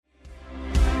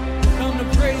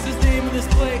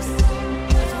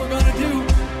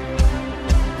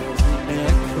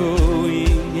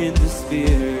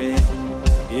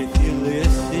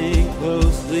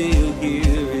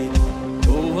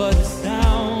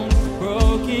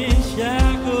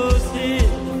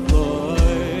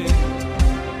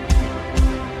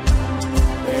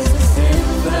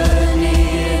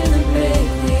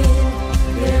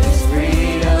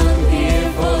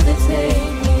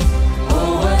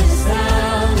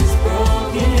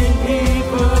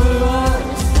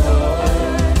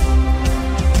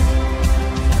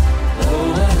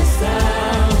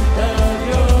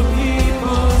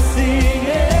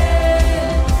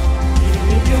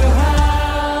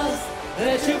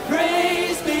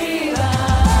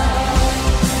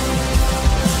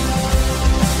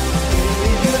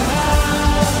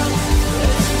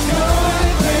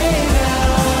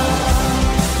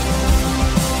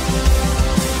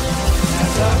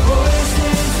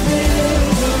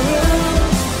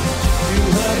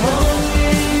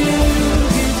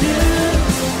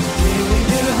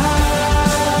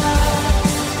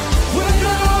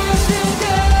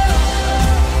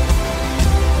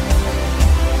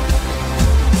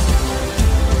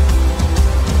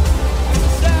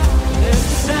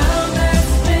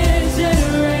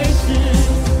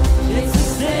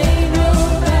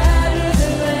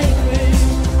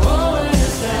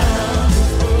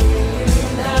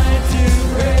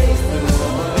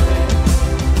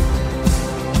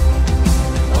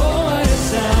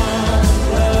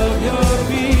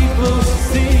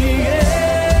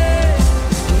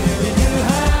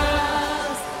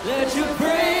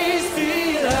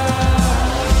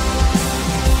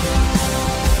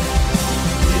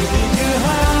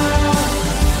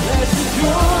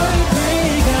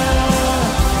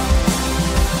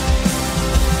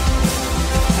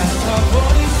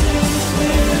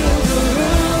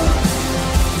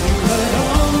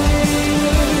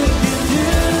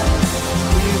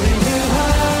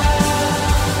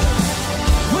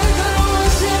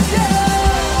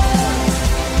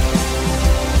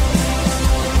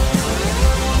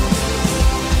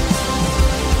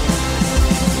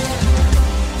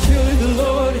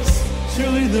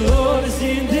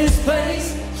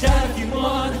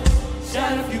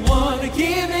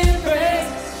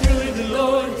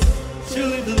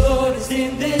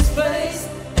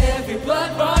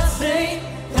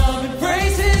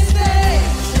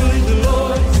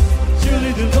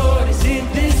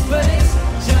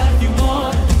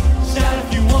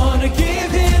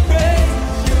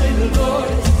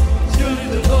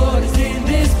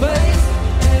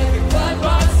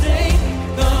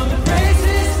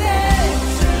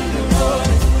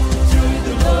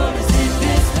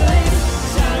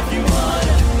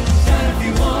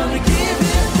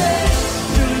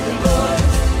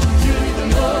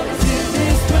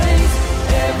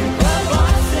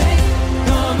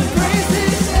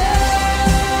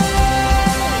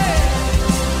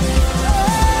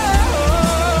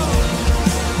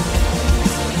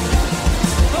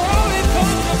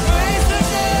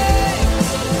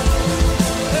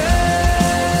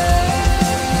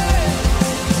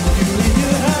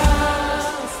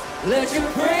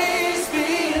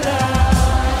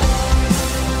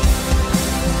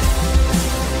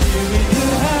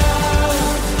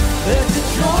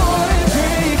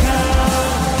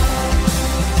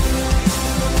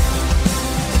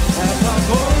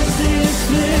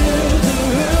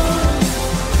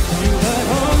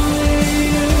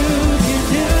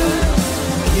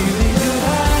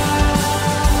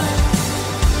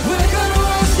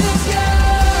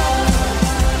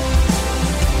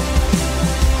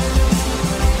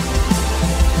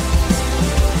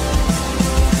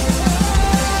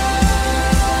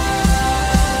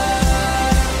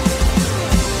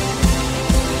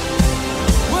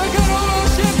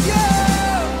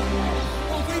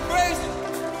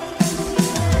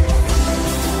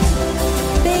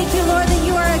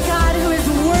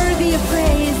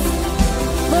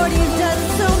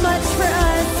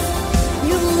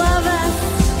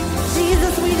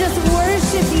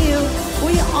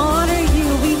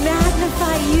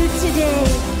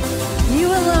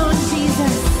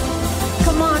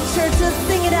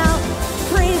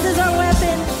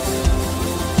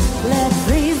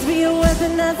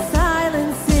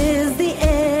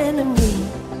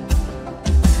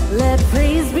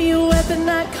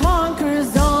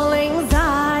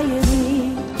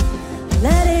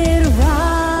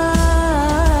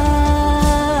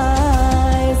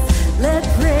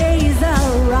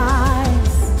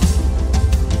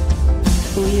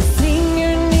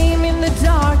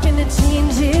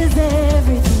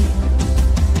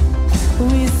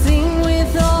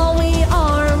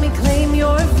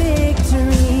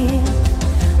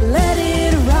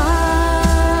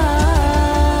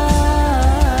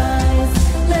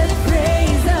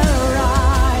Praise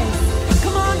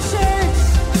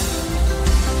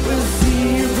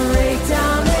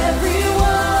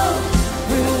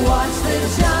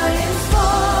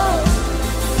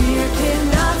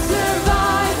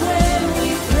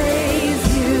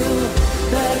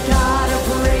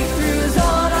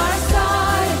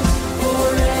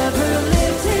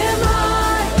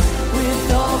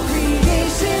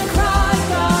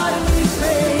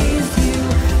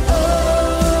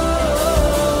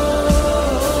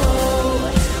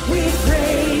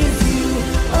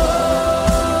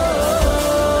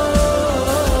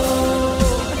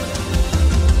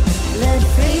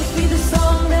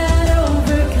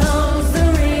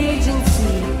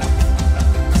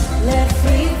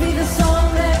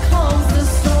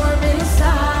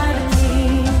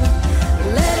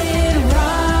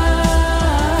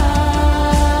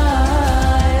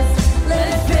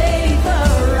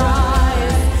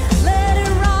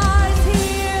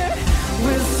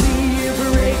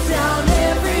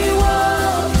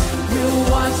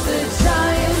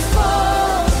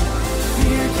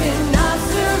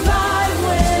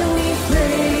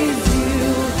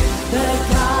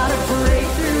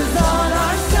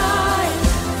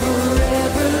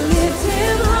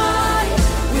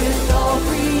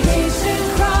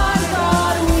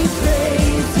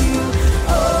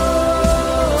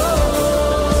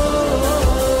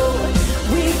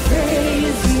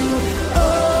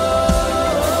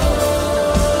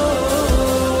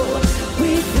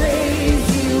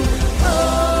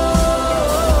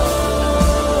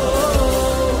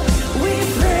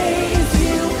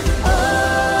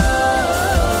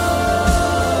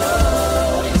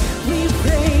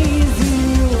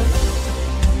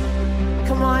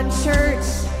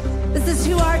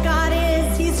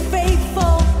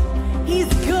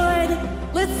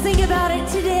about it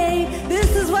today.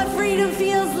 This is what freedom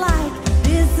feels like.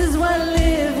 This is what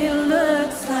living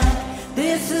looks like.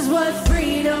 This is what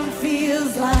freedom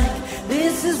feels like.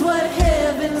 This is what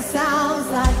heaven sounds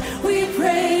like. We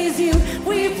praise you,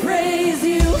 we praise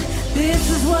you. This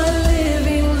is what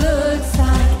living looks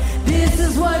like. This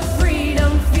is what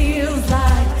freedom feels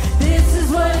like. This is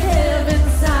what heaven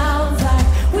sounds like.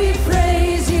 We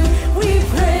praise you, we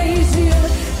praise you.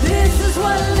 This is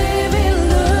what living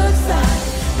looks like.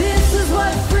 This is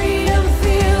what freedom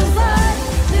feels like.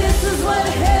 This is what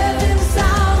heaven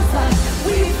sounds like.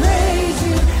 We praise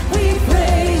you, we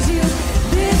praise you.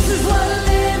 This is what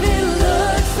living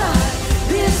looks like.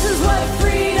 This is what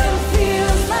freedom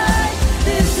feels like.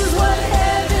 This is what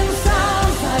heaven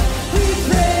sounds like. We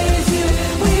praise you,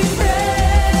 we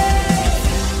praise.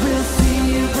 We'll see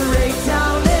you break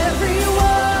down every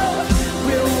wall.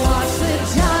 We'll watch the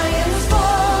giants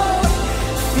fall.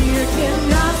 Fear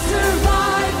cannot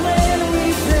survive when we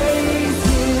praise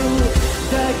you.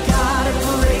 The God of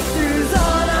breakthroughs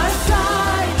on our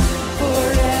side,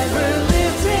 forever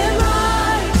lifted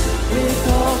high. With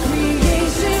all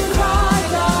creation cry,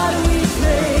 God, we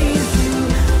praise you.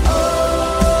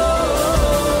 Oh,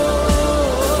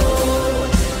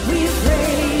 we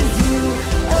praise you.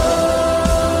 Oh,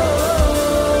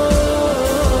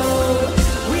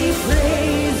 we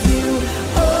praise you.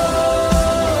 Oh,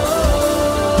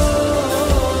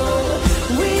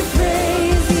 we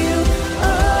praise you.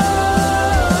 Oh,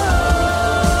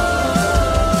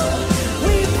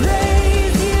 we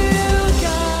praise you,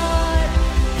 God.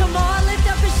 Come on, lift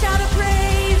up a shout of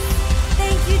praise.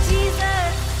 Thank you,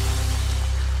 Jesus.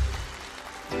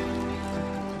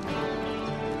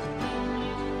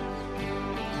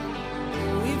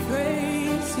 We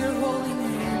praise your holy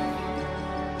name.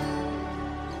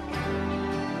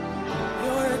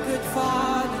 You're a good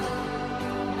Father.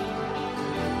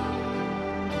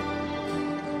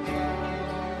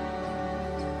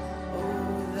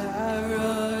 Oh, that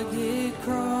rugged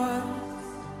cross,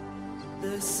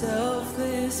 the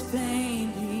selfless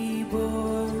pain he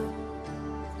bore.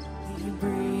 He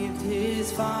breathed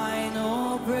his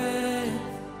final breath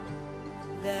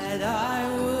that I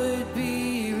would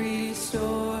be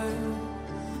restored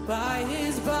by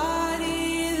his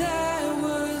body that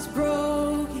was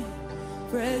broken,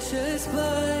 precious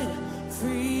blood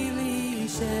freely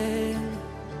shed.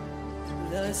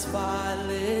 The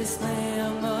spotless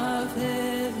Lamb of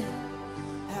heaven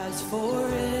has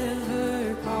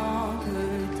forever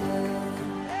conquered death.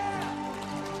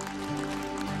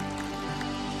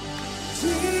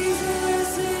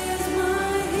 Jesus is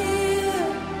my healer.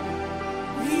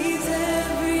 He's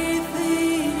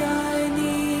everything I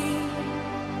need.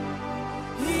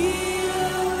 He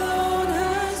alone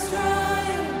has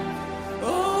triumphed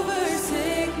over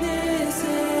sickness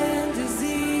and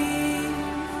disease.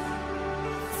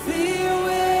 Fear,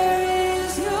 where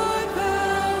is your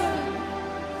power?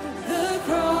 The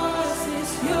cross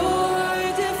is your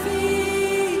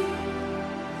defeat.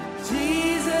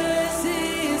 Jesus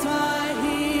is my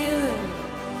healer.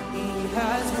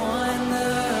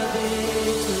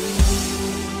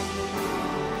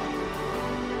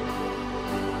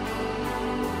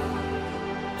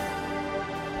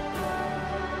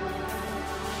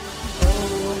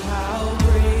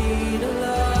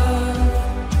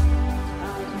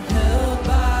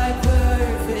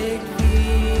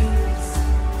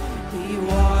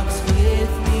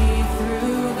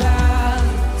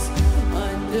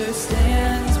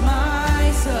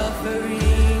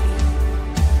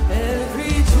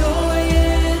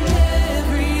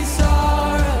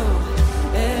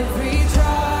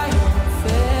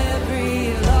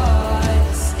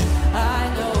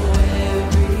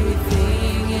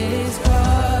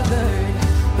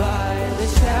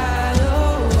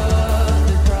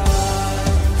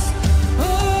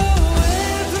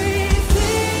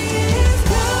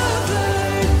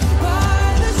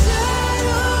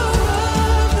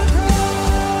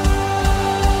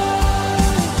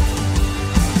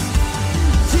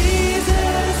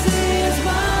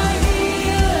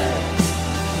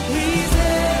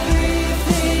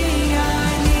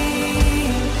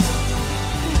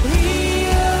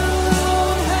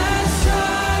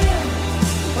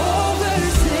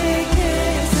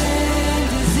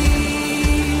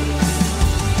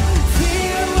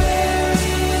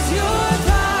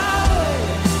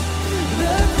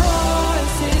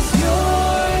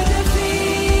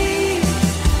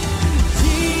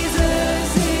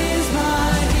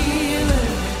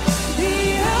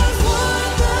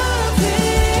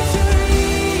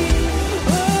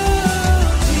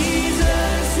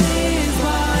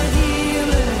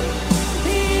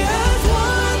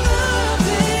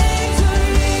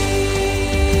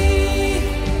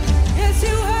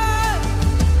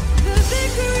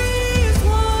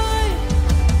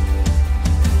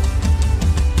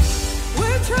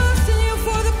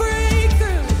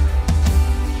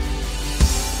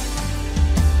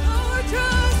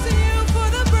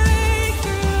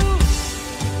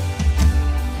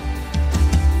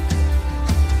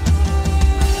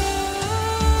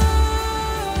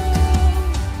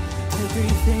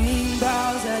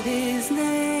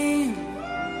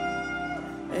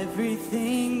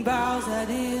 Everything bows at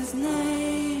his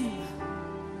name.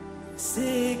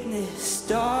 Sickness,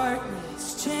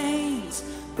 darkness, chains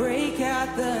break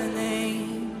at the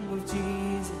name of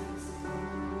Jesus.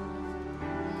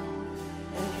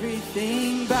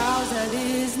 Everything bows at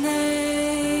his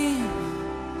name.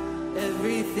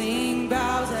 Everything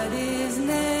bows at his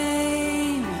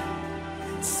name.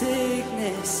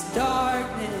 Sickness,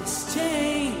 darkness,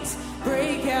 chains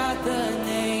break at the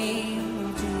name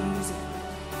of Jesus.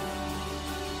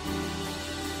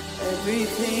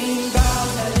 Everything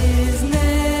bows at his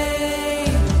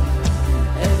name.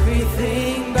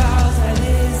 Everything bows at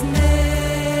his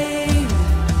name.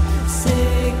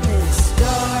 Sickness,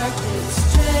 darkness,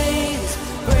 chains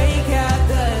break at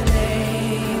the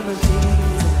name of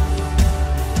Jesus.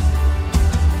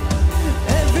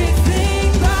 Everything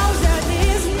bows at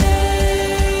his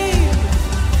name.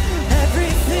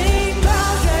 Everything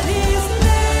bows at his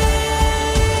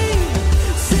name.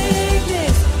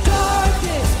 Sickness,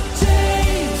 darkness,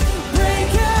 chains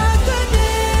break at the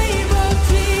name of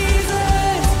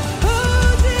Jesus. Oh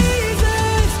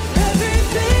Jesus,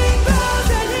 everything bows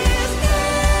at his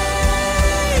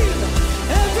name.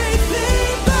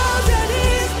 Everything bows at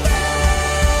his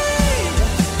name.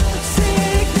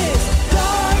 Sickness,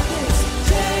 darkness,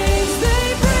 chains, they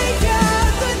break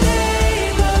at the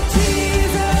name of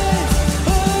Jesus.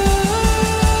 Oh,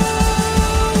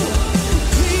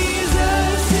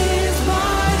 Jesus is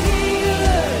my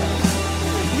healer.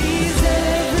 He's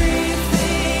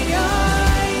everything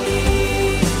I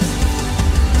need.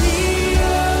 He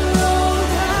alone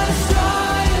has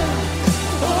triumphed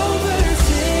over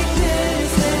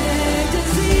sickness and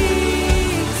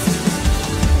disease.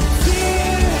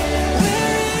 Fear,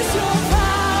 where is your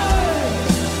power?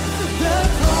 The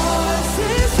cross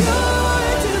is your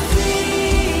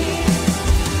defeat.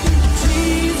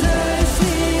 Jesus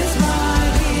is my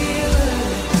healer.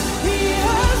 He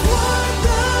has won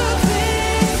the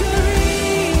victory.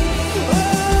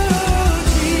 Oh,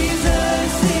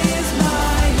 Jesus is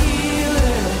my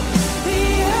healer. He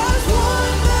has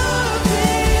won the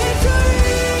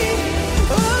victory.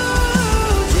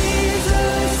 Oh,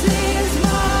 Jesus is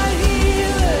my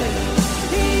healer.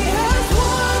 He has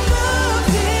won the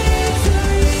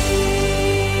victory.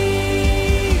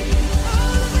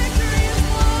 Oh, the victory is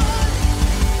won.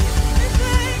 We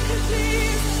thank you,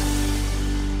 Jesus.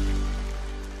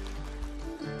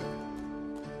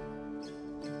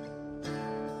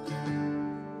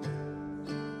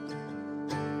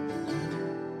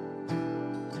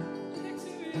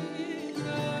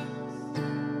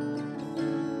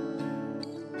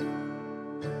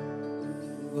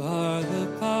 You are the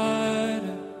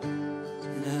potter,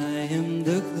 and I am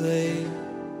the clay.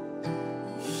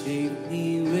 You shape me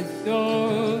with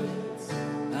your hands.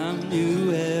 I'm new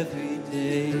every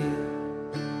day.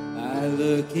 I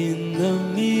look in the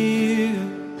mirror,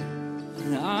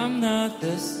 and I'm not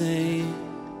the same.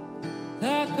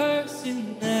 That person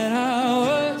that I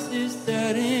was is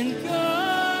dead and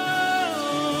gone.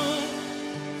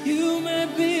 You met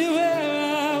me where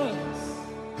I was,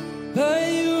 but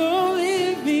you won't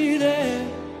leave me there.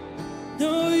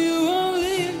 No, you won't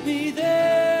leave me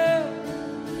there.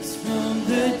 'Cause from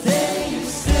the day you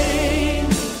saved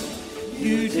me,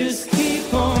 you just keep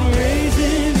on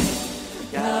raising me.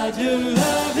 God, your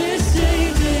love is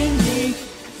changing me,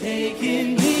 taking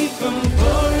me from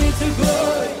glory to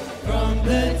glory. From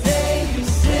the day you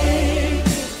saved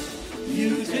me,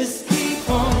 you just keep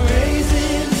on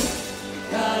raising me.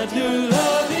 God, your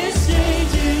love is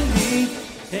changing me,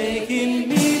 taking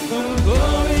me from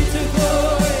glory to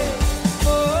glory.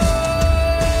 Oh,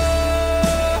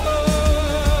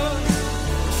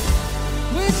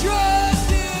 we trust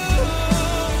you.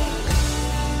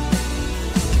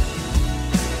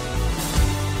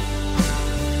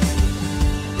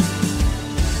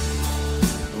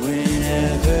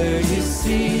 Whenever you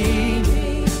see me,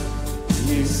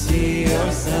 you see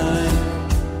your son.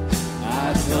 I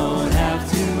don't have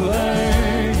to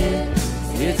earn it,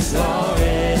 it's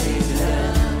already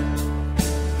done.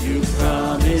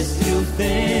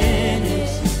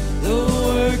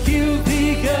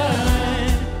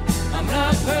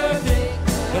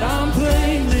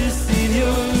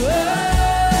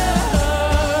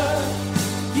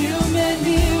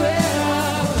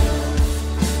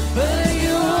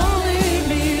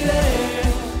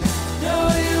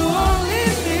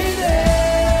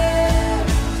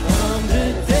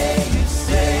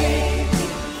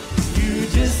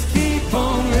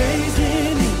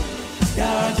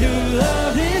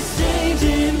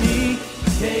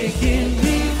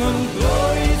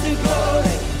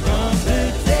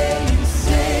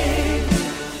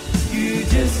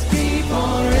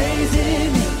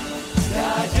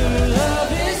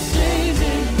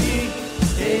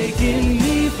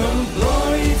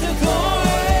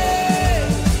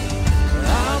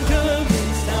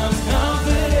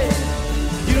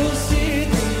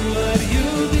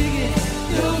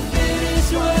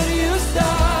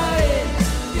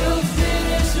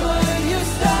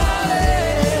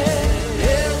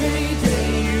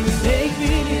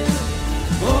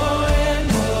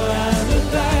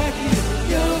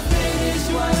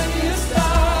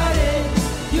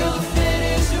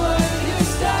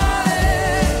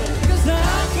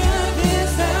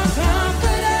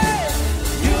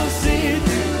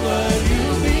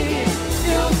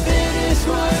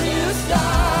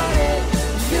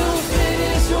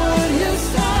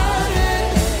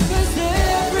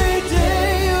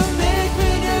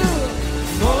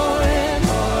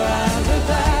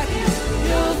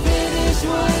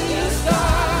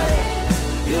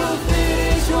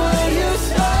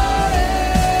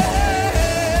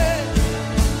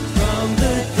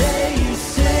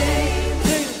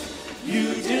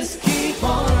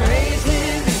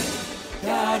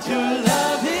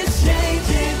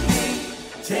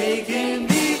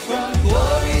 from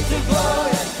glory to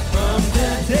glory. From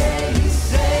the day you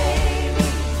saved me,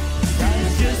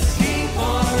 friends just keep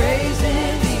on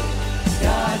raising me.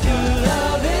 God, your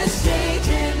love is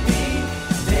changing me,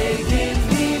 taking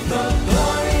me from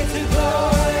glory to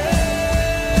glory.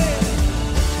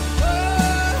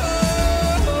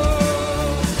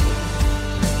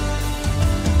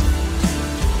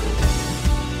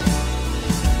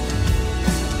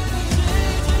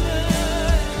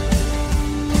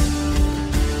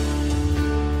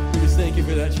 We just thank you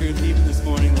for that truth even this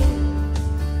morning, Lord.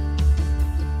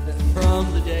 That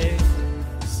from the day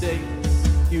you saved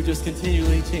us, you just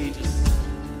continually change us.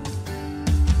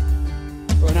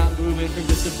 We're not moving from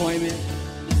disappointment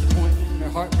or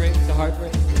heartbreak to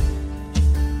heartbreak.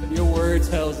 But your word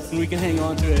tells us, and we can hang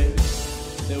on to it,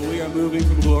 that we are moving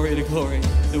from glory to glory.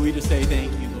 So we just say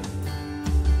thank you, Lord.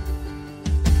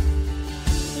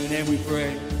 In your name we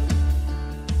pray.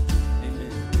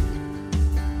 Amen.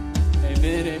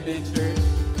 Amen, amen, church.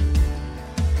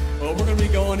 Well, we're going to be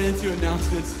going into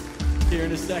announcements here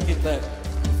in a second, but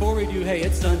before we do, hey,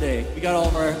 it's Sunday. We got all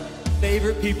of our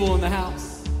favorite people in the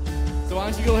house. So why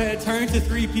don't you go ahead, turn to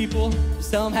 3 people, just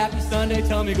tell them happy Sunday,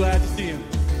 tell them you're glad to see them.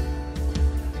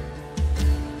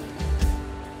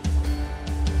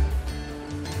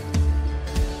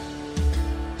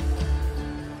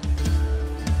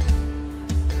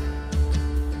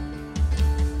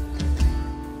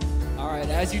 All right,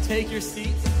 as you take your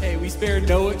seats, hey, we spared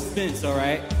no expense, all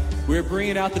right? We're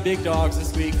bringing out the big dogs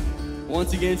this week,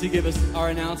 once again to give us our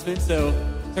announcement, so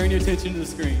turn your attention to the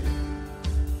screen.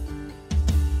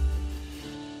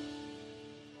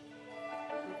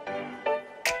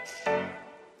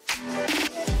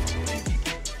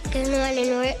 Good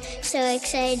morning, we're so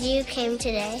excited you came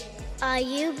today. Are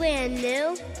you brand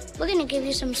new? We're going to give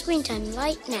you some screen time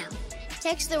right now.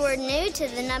 Text the word new to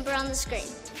the number on the screen,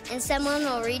 and someone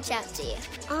will reach out to you.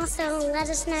 Also, let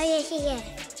us know you're here.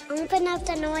 Open up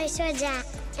the Noise Words app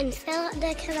and fill out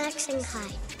the connection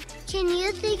card. Can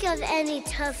you think of any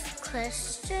tough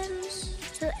questions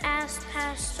to ask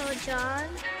Pastor John?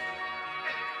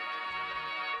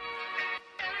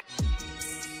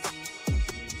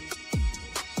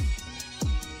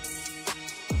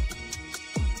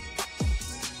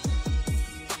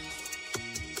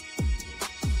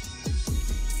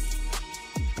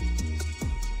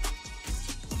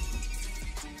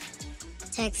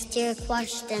 Text your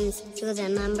questions to the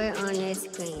number on your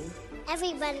screen.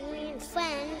 Everybody needs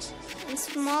friends, and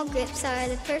small groups are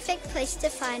the perfect place to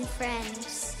find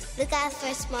friends. Look out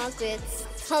for small groups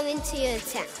coming to your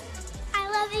town. I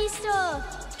love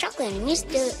Easter! Chocolate and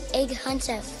Easter egg hunts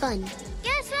are fun.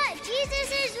 Guess what?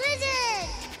 Jesus is risen!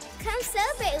 Come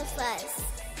celebrate with us.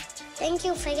 Thank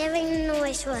you for giving the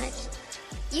Noise Words.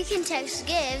 You can text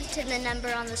GIVE to the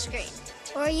number on the screen,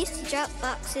 or use the drop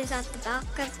boxes at the back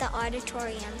of the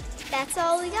auditorium. That's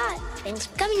all we got. Thanks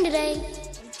for coming today.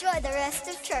 Enjoy the rest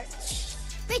of church.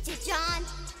 Preach it, John.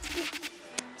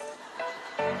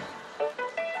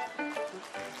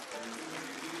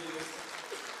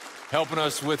 Helping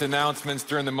us with announcements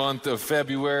during the month of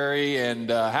February, and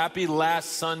happy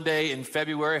last Sunday in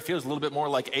February. It feels a little bit more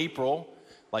like April,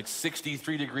 like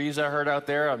 63 degrees I heard out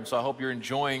there. So I hope you're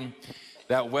enjoying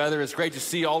that weather. It's great to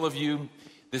see all of you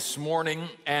this morning.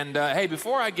 And hey,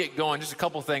 before I get going, just a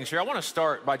couple things here. I want to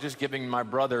start by just giving my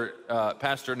brother,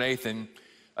 Pastor Nathan,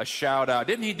 a shout out.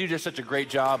 Didn't he do just such a great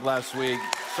job last week?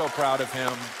 So proud of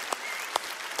him.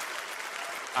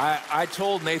 I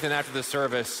told Nathan after the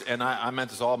service, and I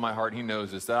meant this all in my heart, he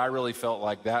knows this, that I really felt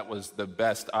like that was the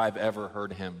best I've ever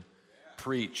heard him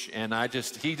preach. And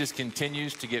he just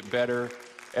continues to get better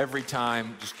every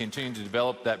time, just continuing to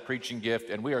develop that preaching gift.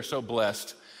 And we are so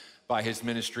blessed by his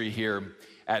ministry here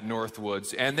at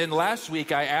Northwoods. And then last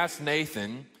week, I asked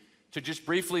Nathan to just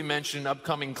briefly mention an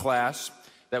upcoming class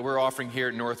that we're offering here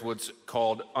at Northwoods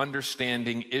called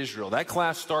Understanding Israel. That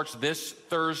class starts this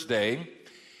Thursday.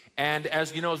 And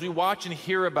as you know, as we watch and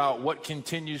hear about what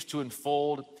continues to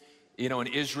unfold, in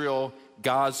Israel,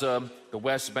 Gaza, the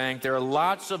West Bank, there are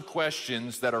lots of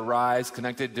questions that arise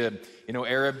connected to,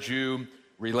 Arab-Jew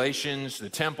relations, the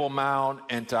Temple Mount,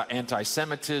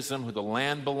 anti-Semitism, who the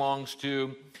land belongs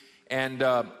to. And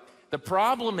the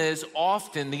problem is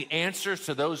often the answers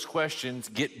to those questions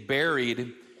get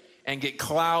buried and get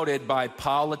clouded by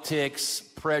politics,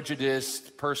 prejudice,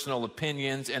 personal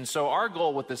opinions. And so our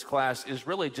goal with this class is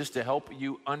really just to help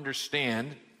you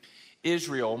understand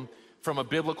Israel from a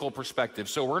biblical perspective.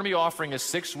 So we're going to be offering a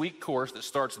 6-week course that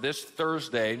starts this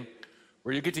Thursday,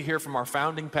 where you get to hear from our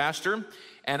founding pastor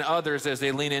and others as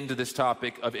they lean into this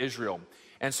topic of Israel.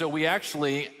 And so we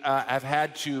actually have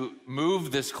had to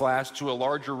move this class to a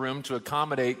larger room to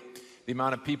accommodate the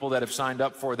amount of people that have signed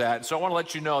up for that. So I want to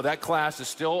let you know that class is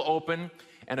still open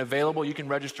and available. You can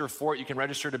register for it. You can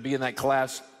register to be in that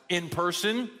class in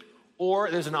person,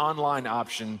 or there's an online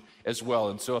option as well.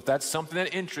 And so if that's something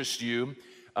that interests you,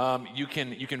 you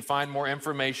can find more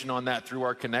information on that through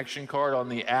our connection card on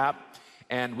the app,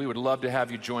 and we would love to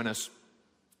have you join us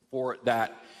for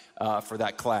that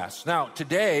class. Now,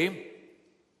 today,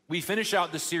 we finish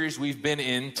out the series we've been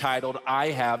in titled, I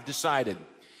Have Decided.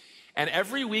 And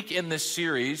every week in this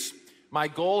series, my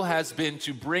goal has been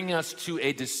to bring us to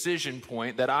a decision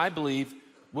point that I believe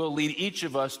will lead each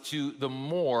of us to the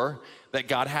more that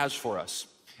God has for us.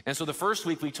 And so the first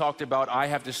week we talked about, I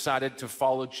have decided to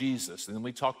follow Jesus. And then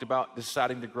we talked about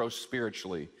deciding to grow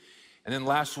spiritually. And then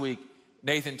last week,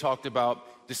 Nathan talked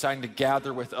about deciding to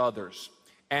gather with others.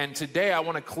 And today I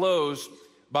want to close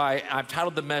by, I've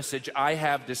titled the message, I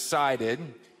have decided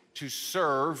to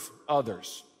serve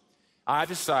others. I've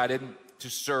decided to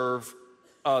serve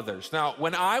others. Now,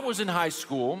 when I was in high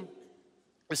school,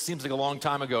 this seems like a long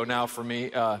time ago now for me,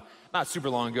 not super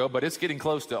long ago, but it's getting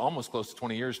almost close to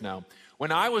 20 years now.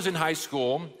 When I was in high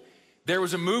school, there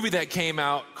was a movie that came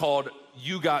out called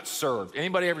You Got Served.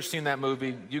 Anybody ever seen that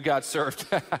movie, You Got Served?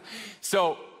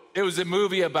 So it was a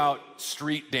movie about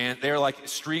street dance. They were like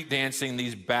street dancing,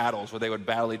 these battles where they would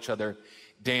battle each other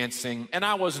dancing. And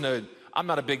I'm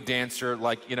not a big dancer.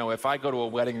 Like, if I go to a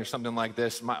wedding or something like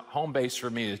this, my home base for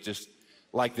me is just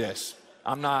like this.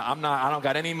 I don't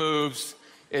got any moves.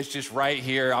 It's just right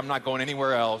here. I'm not going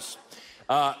anywhere else.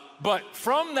 But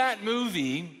from that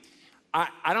movie,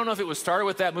 I don't know if it was started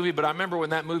with that movie, but I remember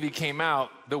when that movie came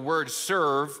out, the word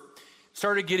serve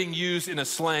started getting used in a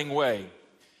slang way.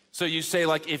 So you say,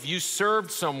 like, if you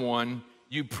served someone,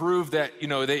 you proved that,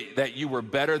 that you were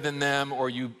better than them, or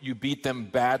you beat them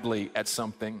badly at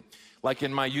something. Like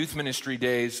in my youth ministry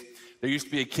days, there used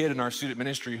to be a kid in our student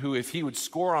ministry who, if he would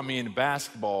score on me in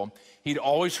basketball, he'd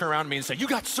always turn around to me and say, you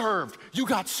got served, you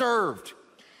got served.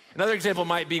 Another example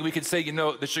might be, we could say,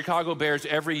 the Chicago Bears,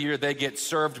 every year they get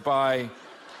served by,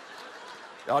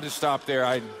 I'll just stop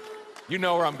there. You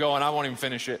know where I'm going, I won't even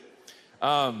finish it.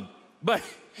 But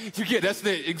you get, that's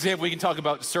the example we can talk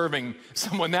about serving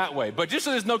someone that way. But just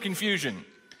so there's no confusion,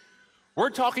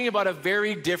 we're talking about a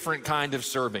very different kind of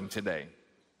serving today.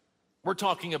 We're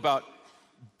talking about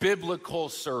biblical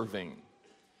serving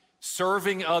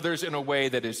others in a way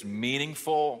that is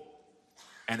meaningful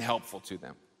and helpful to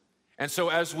them. And so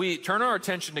as we turn our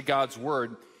attention to God's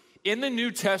word, in the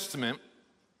New Testament,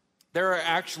 there are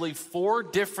actually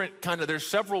there's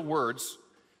several words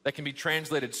that can be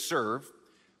translated serve,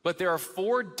 but there are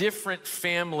 4 different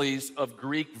families of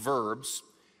Greek verbs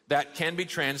that can be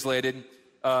translated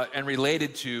and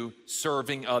related to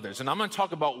serving others. And I'm going to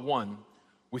talk about one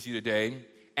with you today,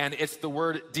 and it's the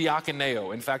word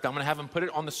diakoneo. In fact, I'm going to have them put it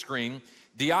on the screen.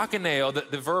 Diakoneo,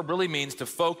 the verb really means to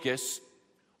focus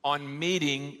on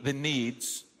meeting the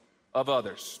needs of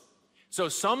others. So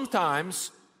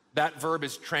sometimes that verb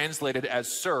is translated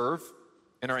as serve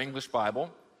in our English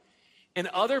Bible. In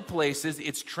other places,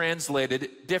 it's translated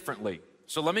differently.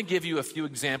 So let me give you a few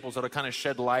examples that'll kind of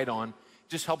shed light on,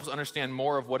 just help us understand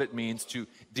more of what it means to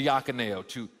diakoneo,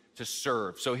 to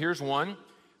serve. So here's one.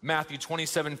 Matthew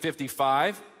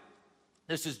 27:55.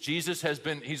 This is Jesus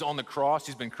he's on the cross,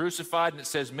 he's been crucified, and it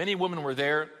says, many women were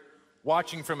there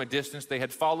watching from a distance. They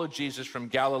had followed Jesus from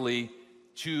Galilee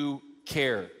to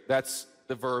care. That's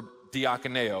the verb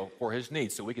diakoneo, for his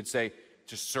needs. So we could say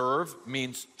to serve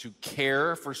means to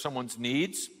care for someone's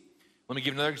needs. Let me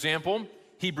give another example.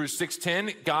 Hebrews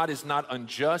 6:10, God is not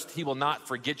unjust. He will not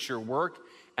forget your work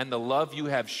and the love you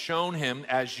have shown him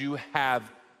as you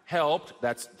have helped,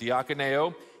 that's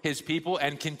diakoneo, his people,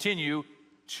 and continue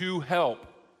to help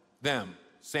them.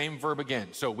 Same verb again.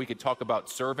 So we could talk about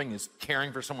serving as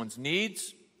caring for someone's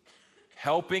needs,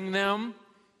 helping them.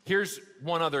 Here's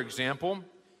one other example.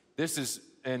 This is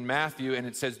in Matthew, and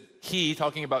it says, he,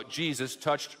 talking about Jesus,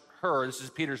 touched her. This is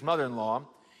Peter's mother-in-law.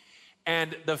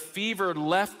 And the fever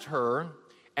left her,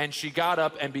 and she got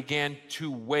up and began to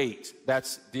wait.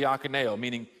 That's diakoneo,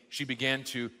 meaning she began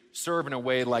to serve in a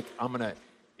way like, I'm going to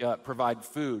provide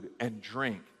food and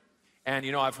drink. And,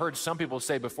 I've heard some people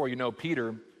say before,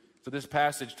 Peter, so this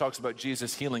passage talks about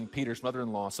Jesus healing Peter's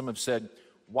mother-in-law. Some have said,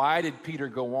 why did Peter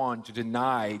go on to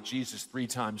deny Jesus 3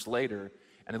 times later?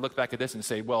 And they look back at this and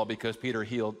say, well, because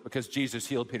Jesus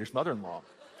healed Peter's mother-in-law.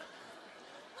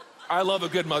 I love a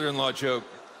good mother-in-law joke.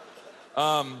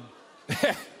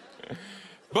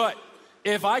 But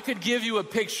if I could give you a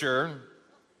picture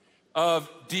of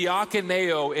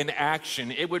diakoneo in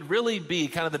action, it would really be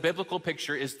kind of the biblical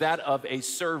picture is that of a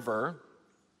server.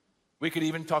 We could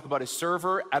even talk about a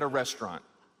server at a restaurant.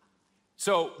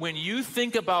 So when you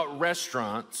think about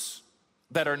restaurants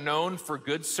that are known for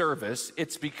good service,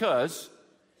 it's because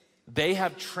they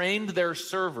have trained their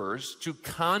servers to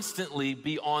constantly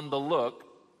be on the look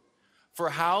for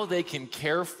how they can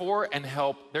care for and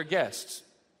help their guests.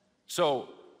 So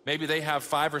maybe they have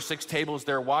 5 or 6 tables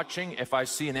they're watching. If I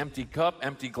see an empty cup,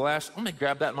 empty glass, I'm gonna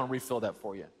grab that and I'm gonna refill that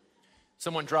for you.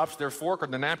 Someone drops their fork or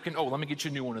the napkin, oh, let me get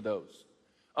you a new one of those.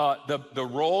 The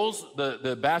rolls,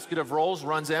 the basket of rolls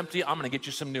runs empty, I'm gonna get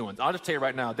you some new ones. I'll just tell you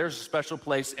right now, there's a special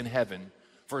place in heaven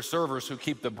for servers who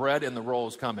keep the bread and the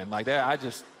rolls coming. Like that,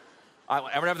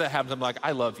 whenever that happens, I'm like,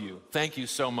 I love you. Thank you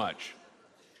so much.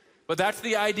 But that's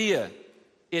the idea.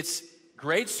 It's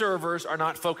great servers are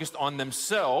not focused on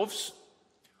themselves,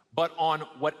 but on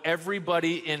what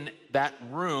everybody in that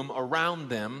room around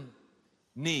them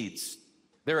needs.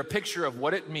 They're a picture of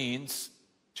what it means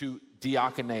to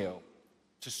diakoneo,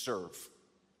 to serve.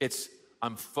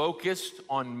 I'm focused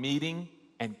on meeting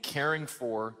and caring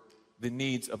for the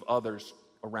needs of others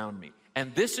around me.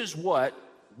 And this is what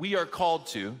we are called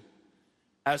to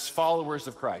as followers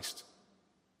of Christ.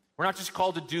 We're not just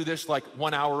called to do this like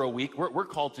 1 hour a week. We're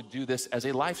called to do this as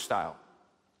a lifestyle,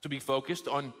 to be focused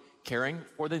on caring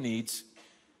for the needs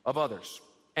of others.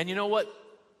 And you know what?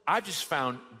 I just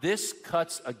found this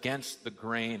cuts against the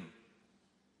grain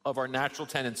of our natural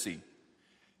tendency,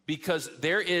 because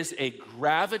there is a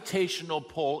gravitational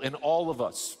pull in all of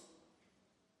us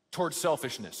towards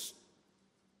selfishness.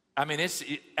 I mean,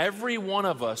 every one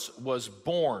of us was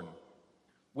born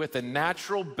with a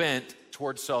natural bent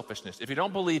towards selfishness. If you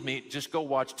don't believe me, just go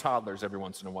watch toddlers every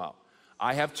once in a while.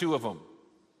 I have 2 of them.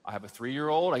 I have a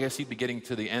 3-year-old. I guess he'd be getting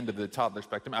to the end of the toddler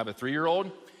spectrum. I have a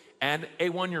 3-year-old and a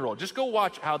 1-year-old. Just go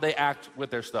watch how they act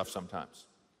with their stuff sometimes.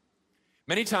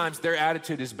 Many times their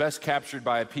attitude is best captured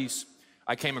by a piece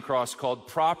I came across called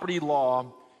Property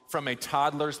Law from a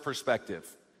Toddler's Perspective.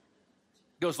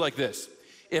 It goes like this: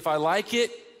 if I like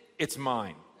it, it's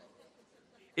mine.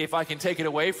 If I can take it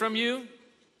away from you,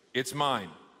 it's mine.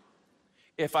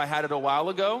 If I had it a while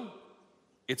ago,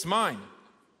 it's mine.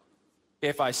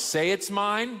 If I say it's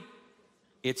mine,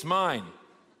 it's mine.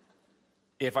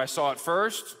 If I saw it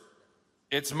first,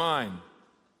 it's mine.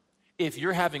 If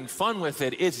you're having fun with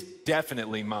it, it's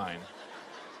definitely mine.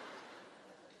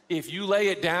 If you lay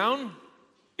it down,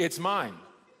 it's mine.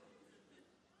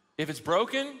 If it's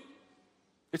broken,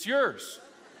 it's yours.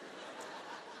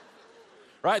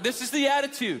 Right? This is the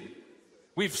attitude.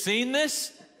 We've seen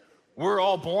this. We're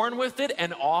all born with it,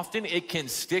 and often it can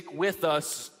stick with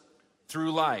us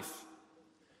through life.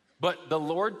 But the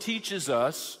Lord teaches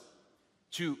us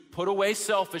to put away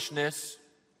selfishness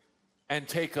and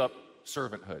take up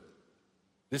servanthood.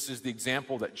 This is the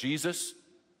example that Jesus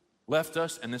left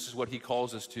us, and this is what he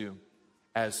calls us to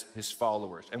as his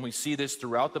followers. And we see this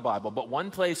throughout the Bible, but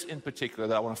one place in particular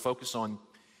that I want to focus on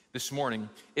this morning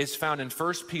is found in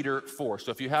 1 Peter 4.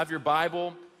 So if you have your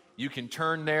Bible, you can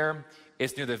turn there.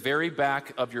 It's near the very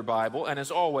back of your Bible. And as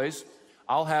always,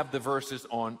 I'll have the verses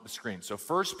on the screen. So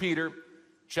 1 Peter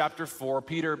chapter 4,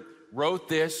 Peter wrote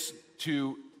this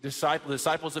to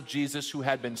disciples of Jesus who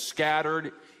had been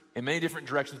scattered in many different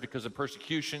directions because of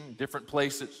persecution, different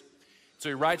places. So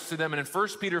he writes to them, and in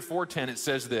 1 Peter 4:10 it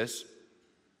says this.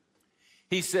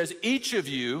 He says, each of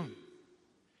you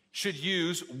should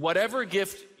use whatever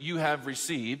gift you have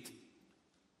received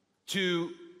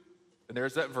to, and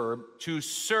there's that verb, to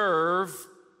serve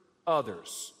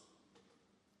others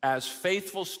as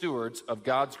faithful stewards of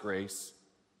God's grace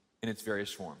in its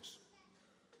various forms.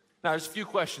 Now, there's a few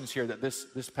questions here that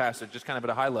this passage, just kind of at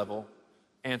a high level,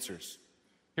 answers.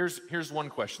 Here's one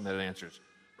question that it answers.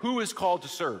 Who is called to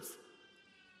serve?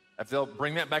 If they'll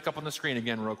bring that back up on the screen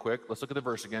again real quick. Let's look at the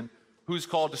verse again. Who's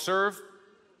called to serve?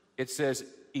 It says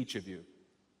each of you.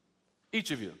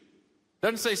 Each of you.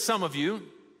 Doesn't say some of you.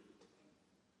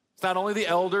 It's not only the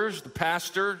elders, the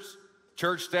pastors,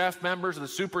 church staff members, or the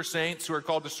super saints who are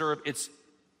called to serve. It's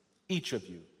each of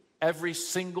you. Every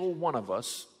single one of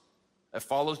us that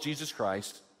follows Jesus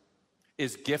Christ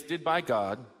is gifted by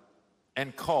God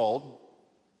and called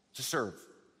to serve.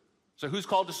 So who's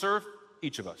called to serve?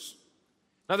 Each of us.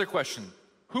 Another question,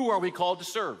 who are we called to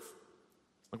serve?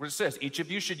 Look what it says. Each of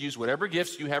you should use whatever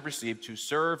gifts you have received to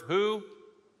serve who?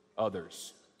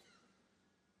 Others.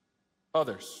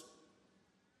 Others.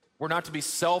 We're not to be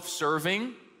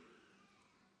self-serving.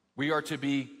 We are to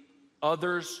be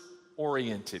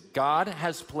others-oriented. God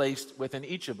has placed within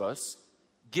each of us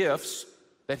gifts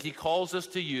that he calls us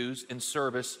to use in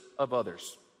service of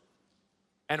others.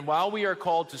 And while we are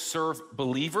called to serve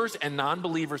believers and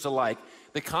non-believers alike,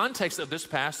 the context of this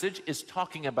passage is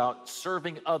talking about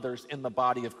serving others in the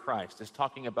body of Christ. It's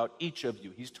talking about each of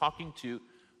you. He's talking to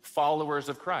followers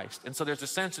of Christ. And so there's a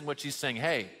sense in which he's saying,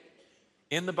 hey,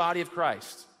 in the body of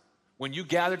Christ, when you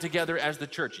gather together as the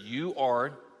church, you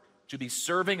are to be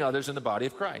serving others in the body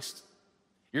of Christ.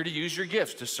 You're to use your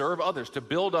gifts to serve others, to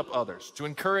build up others, to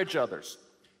encourage others,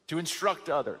 to instruct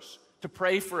others, to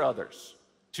pray for others,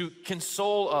 to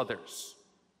console others.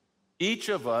 Each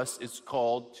of us is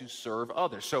called to serve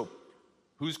others. So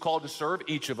who's called to serve?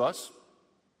 Each of us.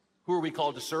 Who are we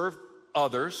called to serve?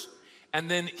 Others. And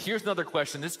then here's another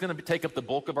question. This is going to take up the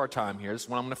bulk of our time here. This is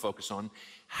what I'm going to focus on.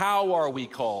 How are we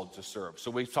called to serve?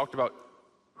 So we've talked about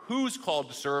who's called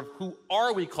to serve, who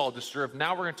are we called to serve.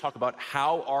 Now we're going to talk about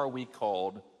how are we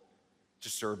called to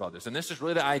serve others. And this is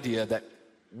really the idea that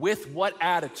with what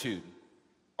attitude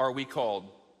are we called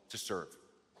to serve?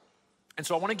 And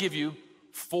so I want to give you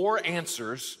 4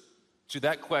 answers to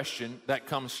that question that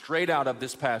comes straight out of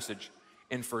this passage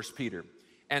in 1 Peter.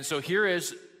 And so here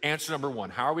is answer number 1.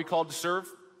 How are we called to serve?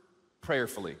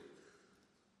 Prayerfully.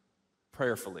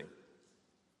 Prayerfully.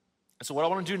 And so what I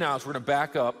want to do now is we're going to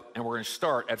back up and we're going to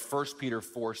start at 1 Peter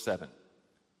 4:7.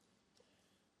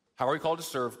 How are we called to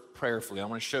serve? Prayerfully. I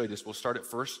want to show you this. We'll start at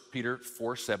 1 Peter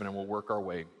 4:7 and we'll work our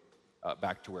way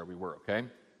back to where we were, okay?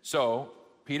 So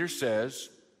Peter says,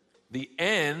 the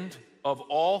end of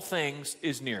all things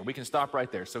is near. We can stop right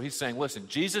there. So he's saying, listen,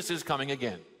 Jesus is coming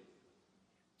again.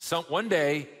 One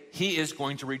day, he is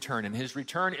going to return, and his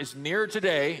return is nearer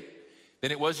today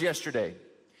than it was yesterday.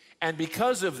 And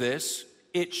because of this,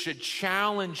 it should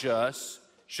challenge us,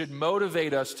 should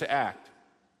motivate us to act.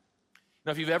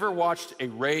 Now, if you've ever watched a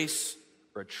race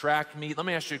or a track meet, let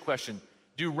me ask you a question.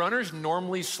 Do runners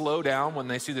normally slow down when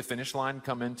they see the finish line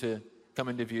come into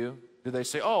view? Do they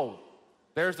say, oh,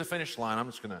 there's the finish line, I'm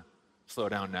just going to slow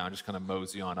down now, just kind of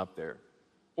mosey on up there?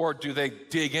 Or do they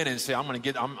dig in and say, I'm going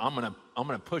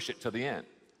to push it to the end?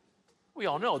 We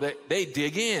all know that they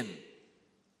dig in.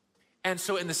 And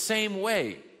so in the same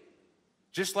way,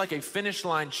 just like a finish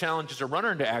line challenges a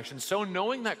runner into action, so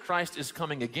knowing that Christ is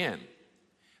coming again,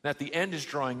 that the end is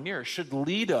drawing near, should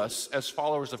lead us as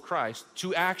followers of Christ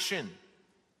to action.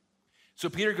 So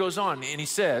Peter goes on and he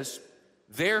says,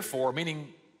 therefore,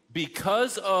 meaning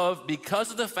because of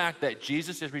the fact that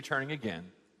Jesus is returning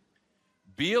again,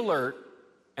 be alert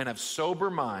and of sober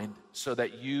mind so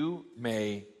that you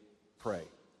may pray.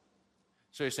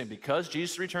 So he's saying, because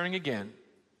Jesus is returning again,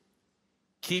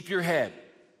 keep your head.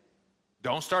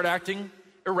 Don't start acting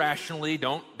irrationally.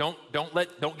 Don't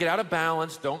get out of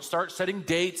balance. Don't start setting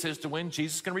dates as to when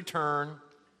Jesus can return.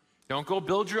 Don't go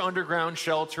build your underground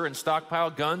shelter and stockpile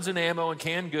guns and ammo and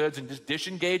canned goods and just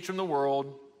disengage from the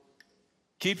world.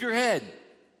 Keep your head.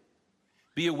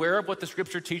 Be aware of what the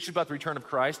scripture teaches about the return of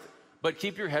Christ, but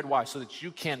keep your head. Why? So that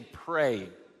you can pray.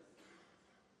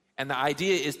 And the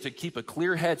idea is to keep a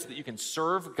clear head so that you can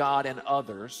serve God and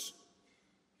others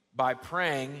by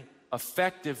praying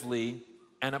effectively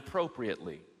and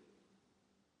appropriately.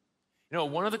 You know,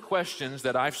 one of the questions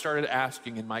that I've started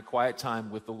asking in my quiet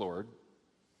time with the Lord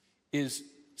is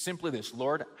simply this: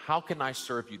 Lord, how can I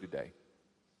serve you today?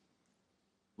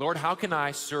 Lord, how can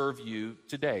I serve you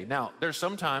today? Now, there's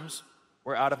sometimes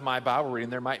where out of my Bible reading,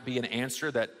 there might be an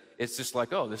answer that it's just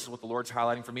like, oh, this is what the Lord's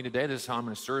highlighting for me today. This is how I'm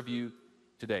going to serve you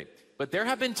today. But there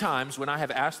have been times when I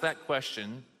have asked that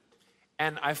question,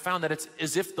 and I found that it's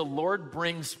as if the Lord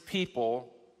brings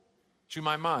people to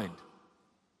my mind.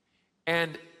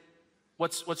 And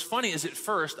what's funny is at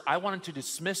first, I wanted to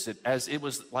dismiss it as it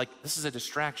was like, this is a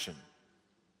distraction.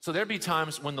 So there'd be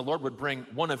times when the Lord would bring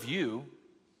one of you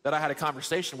that I had a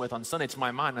conversation with on Sunday to my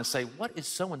mind, and I'd say, what is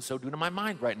so-and-so doing to my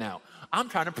mind right now? I'm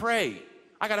trying to pray.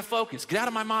 I got to focus. Get out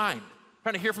of my mind. I'm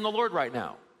trying to hear from the Lord right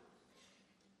now.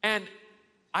 And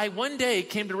I one day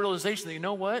came to the realization that, you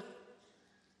know what?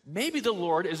 Maybe the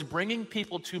Lord is bringing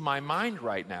people to my mind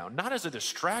right now, not as a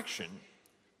distraction,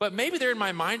 but maybe they're in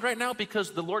my mind right now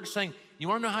because the Lord is saying, you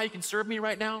want to know how you can serve me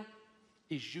right now?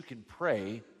 Is you can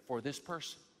pray for this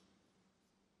person.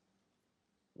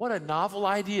 What a novel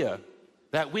idea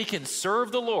that we can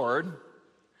serve the Lord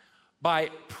by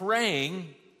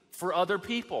praying for other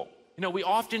people. You know, we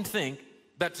often think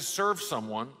that to serve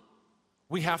someone,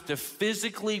 we have to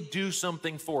physically do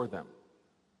something for them.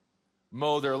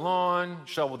 Mow their lawn,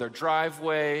 shovel their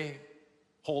driveway,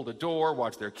 hold a door,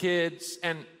 watch their kids.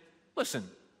 And listen,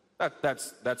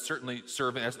 that's certainly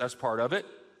serving, that's part of it.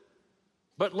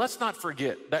 But let's not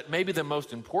forget that maybe the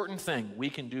most important thing we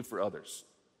can do for others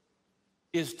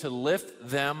is to lift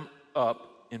them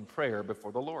up in prayer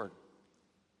before the Lord.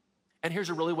 And here's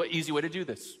a really easy way to do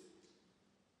this.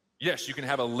 Yes, you can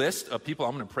have a list of people.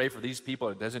 I'm going to pray for these people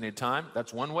at a designated time.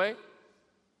 That's one way.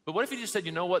 But what if you just said,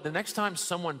 you know what, the next time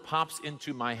someone pops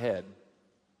into my head,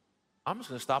 I'm just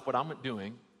going to stop what I'm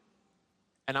doing,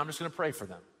 And I'm just going to pray for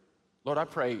them. Lord, I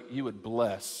pray you would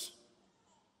bless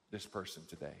this person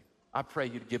today. I pray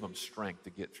you'd give them strength to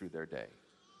get through their day.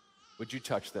 Would you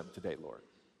touch them today, Lord?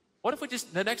 What if we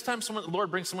just, the next time the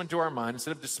Lord brings someone to our mind,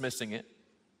 instead of dismissing it,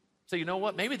 say, you know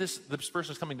what, maybe this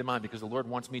person is coming to mind because the Lord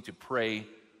wants me to pray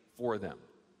for them.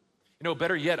 You know,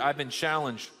 better yet, I've been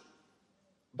challenged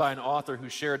by an author who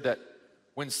shared that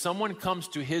when someone comes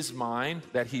to his mind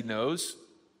that he knows,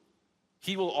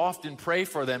 he will often pray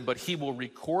for them, but he will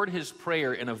record his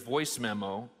prayer in a voice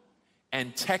memo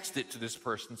and text it to this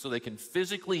person so they can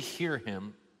physically hear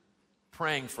him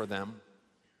praying for them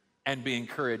and be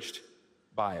encouraged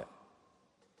by it.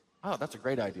 Oh, that's a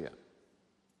great idea.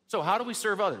 So how do we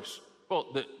serve others?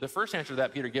 Well, the first answer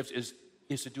that Peter gives is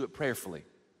to do it prayerfully.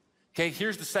 Okay,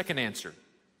 here's the second answer.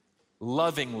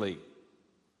 Lovingly.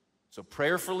 So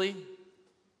prayerfully,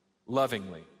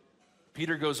 lovingly.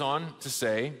 Peter goes on to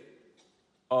say,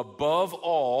 above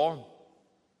all,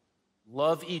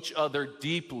 love each other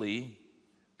deeply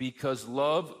because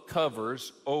love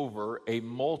covers over a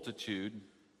multitude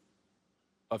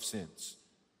of sins.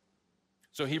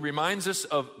 So he reminds us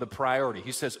of the priority.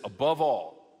 He says, above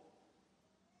all,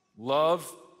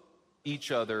 love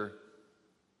each other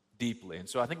deeply. And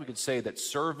so I think we could say that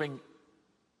serving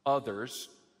others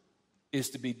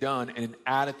is to be done in an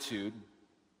attitude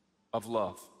of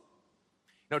love.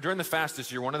 You know, during the fast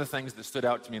this year, one of the things that stood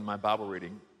out to me in my Bible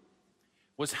reading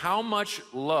was how much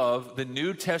love the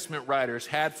New Testament writers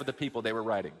had for the people they were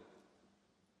writing.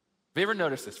 Have you ever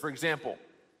noticed this? For example,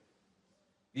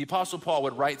 the Apostle Paul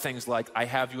would write things like, I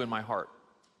have you in my heart.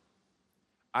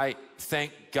 I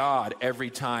thank God every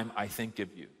time I think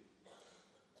of you.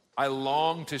 I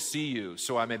long to see you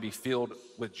so I may be filled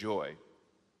with joy.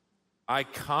 I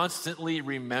constantly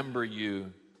remember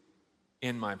you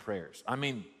in my prayers. I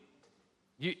mean,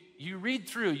 you read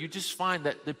through, you just find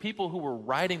that the people who were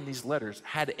writing these letters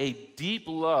had a deep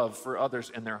love for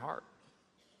others in their heart.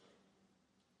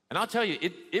 And I'll tell you,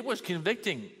 it was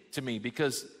convicting to me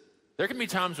because there can be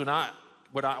times when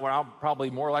I'll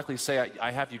probably more likely say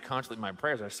I have you constantly in my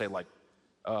prayers. I say like,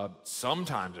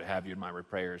 sometimes I have you in my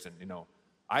prayers, and you know,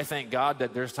 I thank God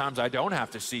that there's times I don't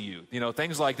have to see you, you know,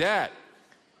 things like that.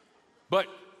 But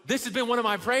this has been one of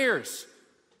my prayers.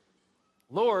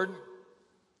 Lord,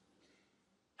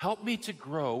 help me to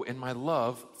grow in my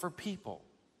love for people.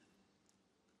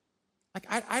 Like,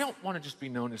 I don't want to just be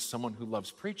known as someone who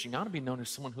loves preaching. I want to be known as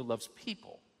someone who loves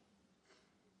people.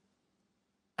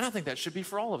 And I think that should be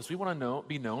for all of us. We want to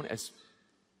be known as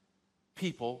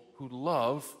people who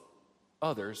love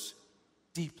others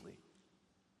deeply.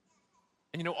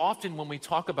 And you know, often when we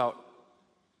talk about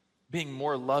being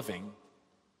more loving,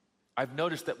 I've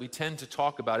noticed that we tend to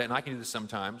talk about it, and I can do this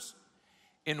sometimes,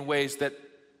 in ways that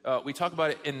we talk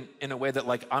about it in a way that,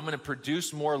 like, I'm going to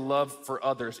produce more love for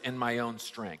others in my own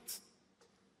strength.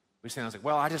 We say, I was like,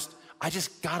 well, I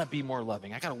just got to be more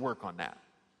loving. I got to work on that.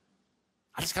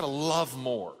 I just got to love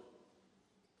more.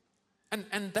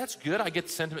 And that's good. I get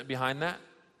the sentiment behind that.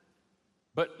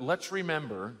 But let's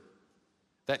remember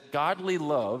that godly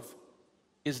love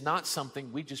is not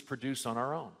something we just produce on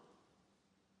our own.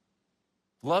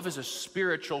 Love is a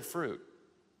spiritual fruit.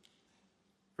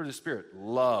 Fruit of the Spirit.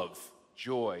 Love,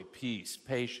 joy, peace,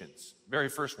 patience. Very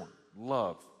first one,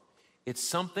 love. It's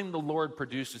something the Lord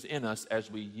produces in us as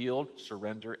we yield,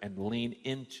 surrender, and lean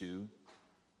into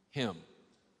Him.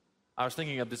 I was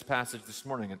thinking of this passage this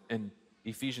morning in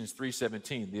Ephesians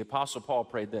 3:17. The Apostle Paul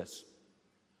prayed this.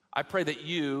 I pray that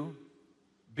you,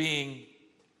 being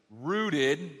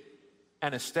rooted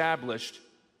and established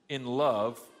in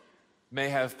love, may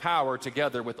have power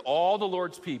together with all the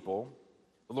Lord's people,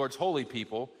 the Lord's holy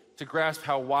people, to grasp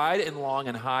how wide and long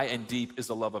and high and deep is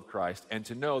the love of Christ, and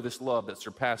to know this love that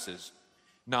surpasses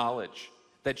knowledge,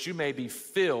 that you may be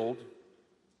filled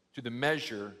to the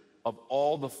measure of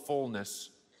all the fullness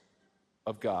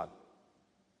of God.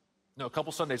 Now, a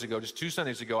couple Sundays ago, just 2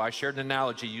 Sundays ago, I shared an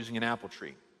analogy using an apple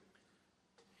tree.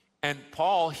 And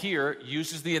Paul here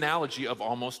uses the analogy of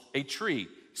almost a tree.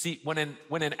 See, when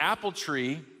an apple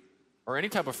tree or any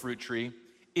type of fruit tree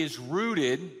is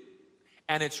rooted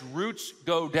and its roots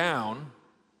go down,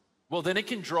 well, then it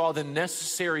can draw the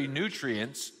necessary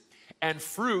nutrients and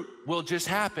fruit will just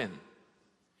happen.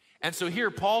 And so here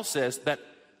Paul says that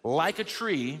like a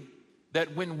tree,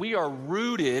 that when we are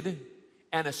rooted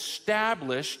and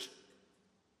established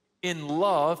in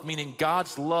love, meaning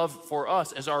God's love for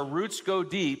us, as our roots go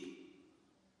deep,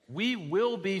 we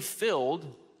will be filled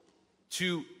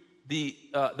to the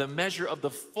measure of the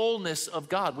fullness of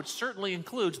God, which certainly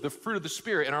includes the fruit of the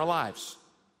Spirit in our lives.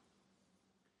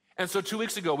 And so 2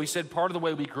 weeks ago, we said part of the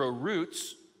way we grow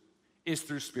roots is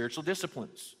through spiritual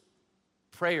disciplines,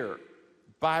 prayer,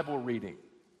 Bible reading,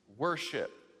 worship,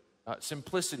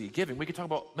 simplicity, giving. We could talk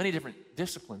about many different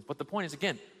disciplines. But the point is,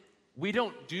 again, we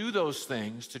don't do those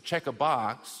things to check a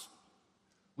box.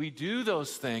 We do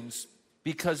those things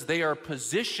because they are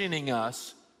positioning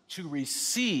us to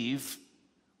receive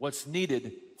what's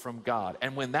needed from God.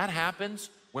 And when that happens,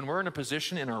 when we're in a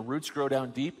position and our roots grow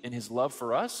down deep in his love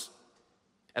for us,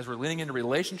 as we're leaning into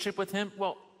relationship with him,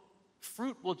 well,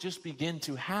 fruit will just begin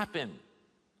to happen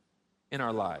in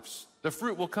our lives. The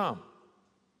fruit will come,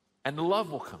 and the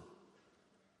love will come.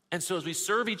 And so as we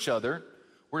serve each other,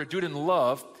 we're to do it in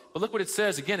love. But look what it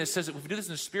says. Again, it says that if we do this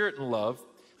in the spirit and love,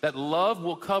 that love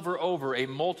will cover over a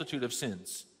multitude of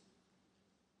sins.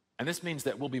 And this means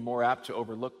that we'll be more apt to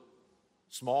overlook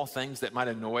small things that might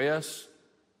annoy us,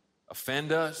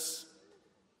 offend us,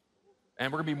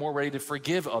 and we're going to be more ready to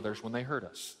forgive others when they hurt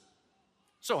us.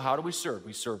 So how do we serve?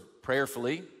 We serve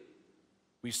prayerfully,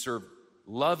 we serve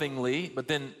lovingly, but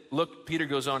then look, Peter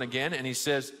goes on again, and he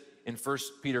says in 1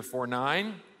 Peter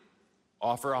 4:9,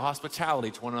 offer a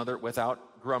hospitality to one another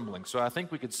without grumbling. So I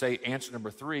think we could say answer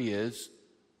number 3 is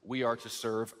we are to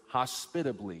serve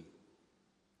hospitably.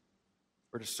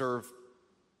 We're to serve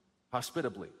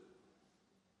hospitably.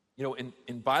 You know,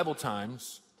 in Bible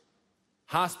times,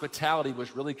 hospitality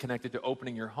was really connected to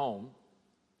opening your home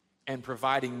and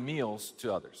providing meals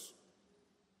to others.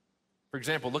 For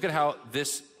example, look at how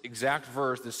this exact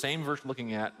verse, the same verse we're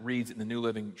looking at, reads in the New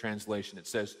Living Translation. It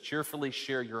says, cheerfully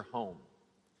share your home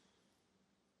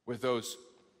with those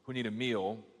who need a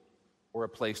meal or a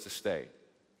place to stay.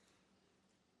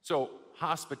 So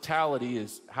hospitality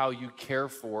is how you care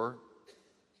for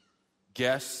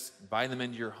guests, invite them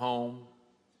into your home.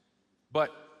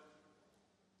 But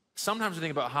sometimes we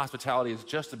think about hospitality as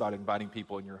just about inviting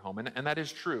people in your home, and that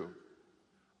is true.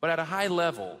 But at a high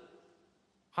level,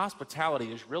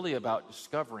 hospitality is really about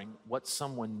discovering what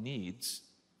someone needs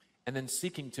and then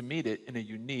seeking to meet it in a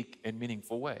unique and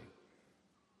meaningful way.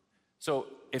 So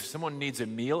if someone needs a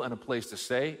meal and a place to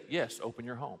stay, yes, open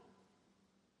your home.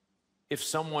 If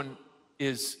someone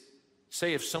is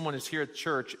here at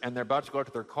church and they're about to go out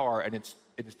to their car and it's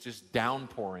just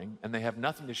downpouring and they have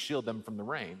nothing to shield them from the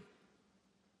rain,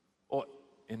 well,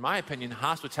 in my opinion,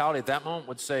 hospitality at that moment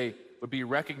would be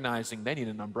recognizing they need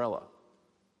an umbrella,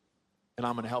 and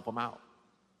I'm going to help them out.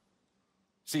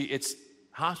 See,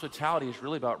 hospitality is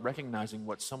really about recognizing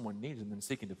what someone needs and then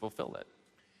seeking to fulfill it.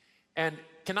 And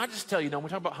can I just tell you, when we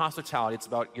talk about hospitality, it's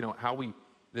about how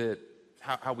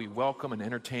we welcome and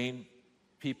entertain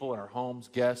people in our homes,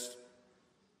 guests.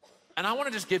 And I want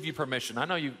to just give you permission. I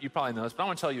know you probably know this, but I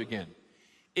want to tell you again.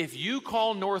 If you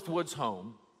call Northwoods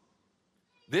home,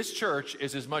 this church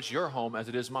is as much your home as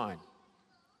it is mine.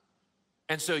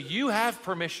 And so you have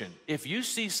permission. If you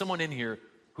see someone in here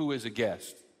who is a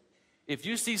guest, if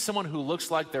you see someone who looks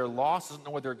like they're lost, doesn't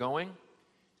know where they're going,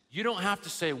 you don't have to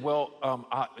say, well,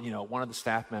 one of the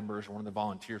staff members or one of the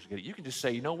volunteers will get it. You can just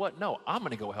say, you know what? No, I'm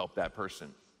going to go help that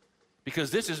person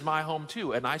because this is my home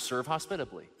too, and I serve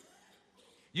hospitably.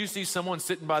 You see someone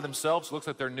sitting by themselves who looks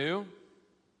like they're new,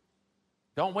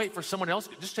 don't wait for someone else.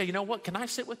 Just say, you know what? Can I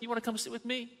sit with you? You want to come sit with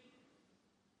me?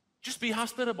 Just be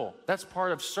hospitable. That's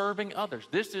part of serving others.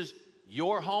 This is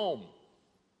your home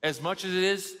as much as it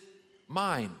is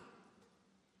mine.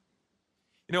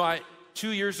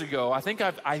 2 years ago, I think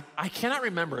I cannot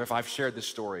remember if I've shared this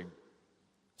story.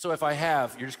 So if I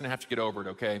have, you're just going to have to get over it,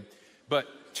 okay? But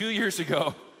 2 years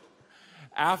ago,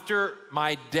 after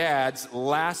my dad's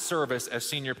last service as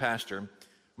senior pastor,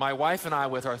 my wife and I,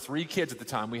 with our 3 kids at the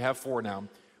time, we have 4 now,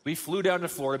 we flew down to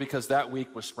Florida because that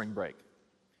week was spring break.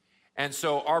 And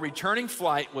so our returning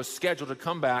flight was scheduled to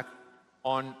come back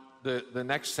on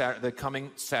the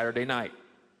coming Saturday night.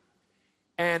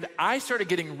 And I started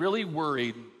getting really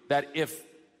worried that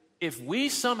if we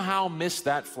somehow miss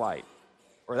that flight,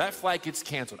 or that flight gets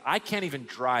canceled, I can't even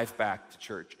drive back to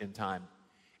church in time.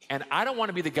 And I don't want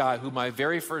to be the guy who my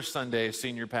very first Sunday as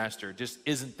senior pastor just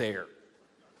isn't there.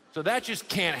 So that just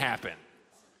can't happen.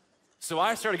 So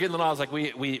I started getting a little, I was like,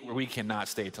 we cannot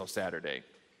stay till Saturday.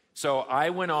 So I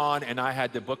went on and I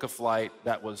had to book a flight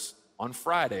that was on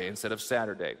Friday instead of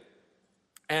Saturday.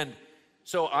 And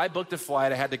so I booked a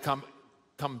flight. I had to come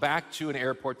back to an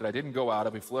airport that I didn't go out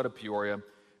of. We flew out of Peoria,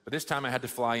 but this time I had to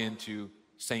fly into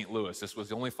St. Louis. This was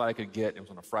the only flight I could get. It was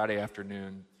on a Friday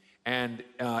afternoon. And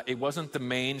it wasn't the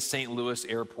main St. Louis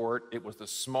airport. It was the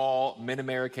small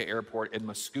Mid-America airport in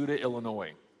Mascoutah,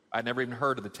 Illinois. I'd never even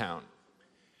heard of the town.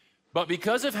 But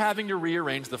because of having to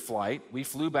rearrange the flight, we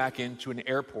flew back into an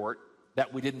airport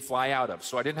that we didn't fly out of.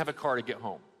 So I didn't have a car to get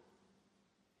home.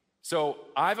 So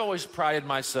I've always prided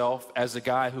myself as a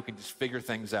guy who can just figure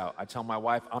things out. I tell my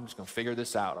wife, I'm just going to figure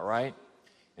this out, all right?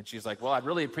 And she's like, well, I'd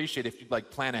really appreciate if you'd like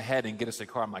plan ahead and get us a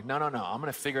car. I'm like, no, I'm going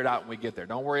to figure it out when we get there.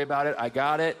 Don't worry about it. I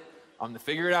got it. I'm the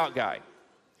figure it out guy.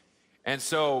 And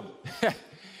so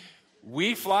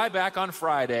we fly back on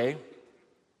Friday.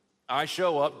 I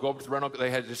show up, go up to the rental.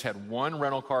 They had just had one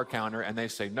rental car counter, and they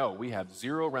say, no, we have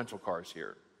 0 rental cars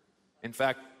here. In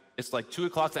fact, it's like 2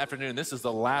 o'clock in the afternoon. This is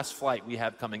the last flight we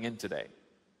have coming in today.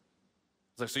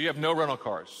 It's like, so you have no rental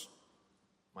cars.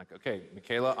 I'm like, okay,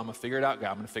 Michaela, I'm a figure it out guy.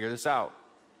 I'm going to figure this out.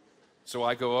 So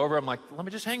I go over. I'm like, let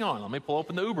me just hang on. Let me pull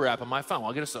open the Uber app on my phone.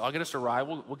 I'll get us a ride.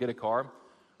 We'll get a car.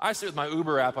 I sit with my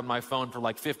Uber app on my phone for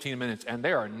like 15 minutes, and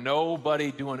there are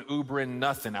nobody doing Ubering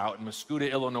nothing out in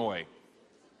Muscoda, Illinois.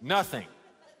 Nothing.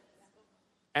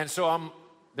 And so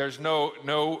there's no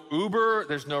Uber,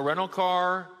 there's no rental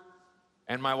car,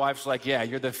 and my wife's like, yeah,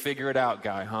 you're the figure it out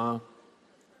guy, huh?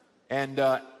 And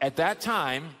at that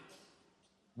time,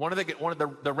 one of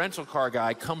the rental car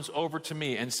guy comes over to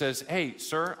me and says, hey,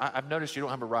 sir, I've noticed you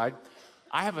don't have a ride.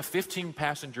 I have a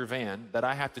 15-passenger van that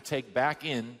I have to take back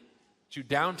in to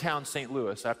downtown St.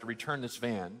 Louis. I have to return this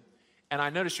van. And I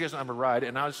noticed you guys don't have a ride,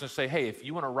 and I was going to say, hey, if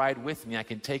you want to ride with me, I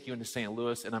can take you into St.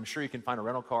 Louis, and I'm sure you can find a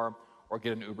rental car or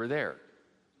get an Uber there.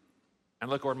 And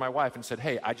I looked over at my wife and said,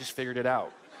 hey, I just figured it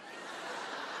out.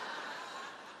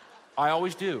 I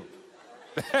always do.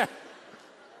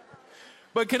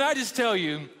 But can I just tell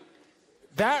you,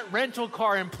 that rental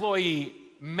car employee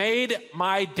made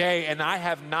my day, and I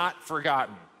have not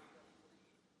forgotten.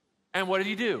 And what did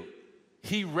he do?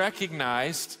 He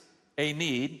recognized a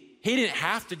need. He didn't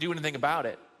have to do anything about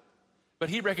it, but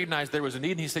he recognized there was a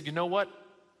need, and he said, you know what?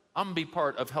 I'm going to be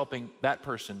part of helping that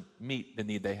person meet the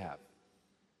need they have.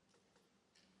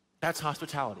 That's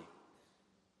hospitality.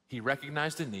 He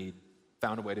recognized a need,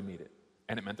 found a way to meet it,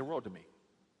 and it meant the world to me.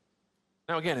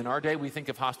 Now, again, in our day, we think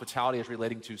of hospitality as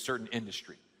relating to certain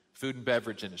industry, food and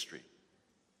beverage industry,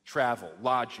 travel,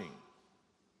 lodging.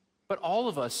 But all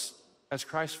of us, as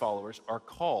Christ followers, are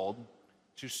called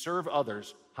to serve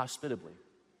others hospitably.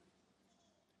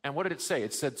 And what did it say?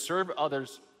 It said, serve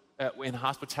others in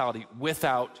hospitality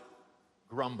without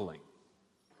grumbling.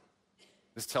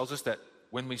 This tells us that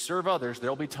when we serve others,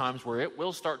 there'll be times where it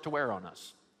will start to wear on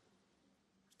us.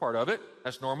 It's part of it.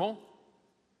 That's normal.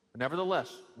 But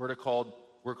nevertheless, we're called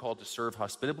to serve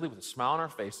hospitably with a smile on our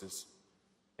faces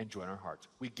and joy in our hearts.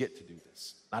 We get to do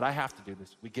this. Not I have to do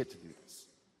this. We get to do this.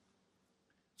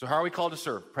 So how are we called to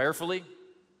serve? Prayerfully,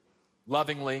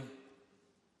 lovingly,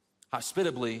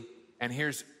 hospitably, and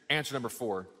here's answer number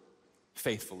 4,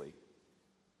 faithfully.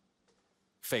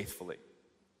 Faithfully.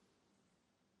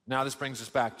 Now this brings us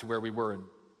back to where we were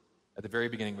at the very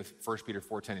beginning with 1 Peter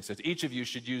 4:10. It says, each of you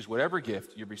should use whatever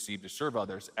gift you receive to serve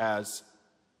others as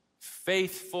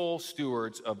faithful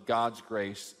stewards of God's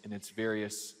grace in its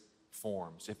various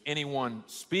forms. If anyone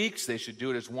speaks, they should do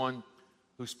it as one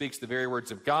who speaks the very words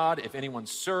of God. If anyone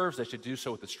serves, they should do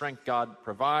so with the strength God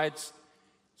provides,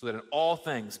 so that in all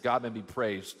things God may be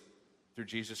praised through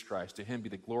Jesus Christ. To him be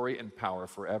the glory and power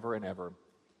forever and ever.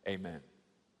 Amen.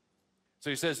 So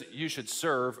he says you should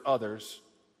serve others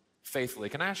faithfully.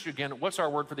 Can I ask you again, what's our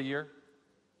word for the year?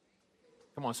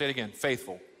 Come on, say it again.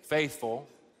 Faithful. Faithful.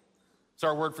 It's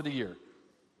our word for the year.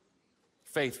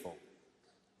 Faithful.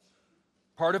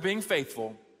 Part of being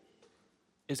faithful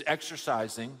is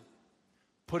exercising,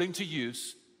 putting to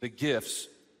use the gifts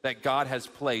that God has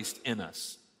placed in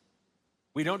us.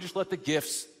 We don't just let the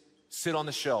gifts sit on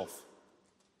the shelf.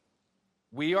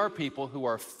 We are people who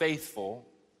are faithful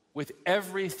with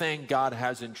everything God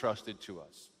has entrusted to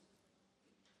us.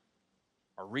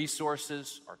 Our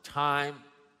resources, our time,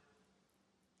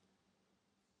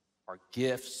 our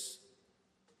gifts.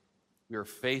 We are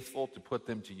faithful to put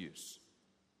them to use.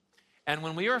 And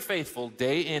when we are faithful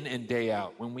day in and day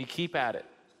out, when we keep at it,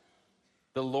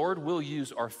 the Lord will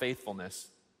use our faithfulness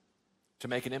to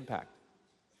make an impact.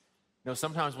 You know,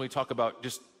 sometimes when we talk about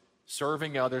just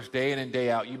serving others day in and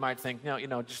day out, you might think,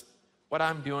 just what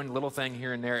I'm doing, little thing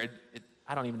here and there,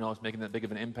 I don't even know if it's making that big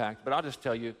of an impact. But I'll just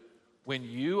tell you, when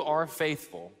you are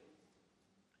faithful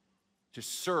to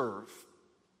serve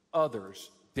others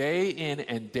day in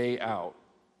and day out,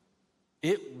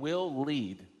 it will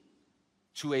lead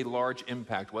to a large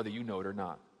impact, whether you know it or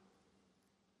not.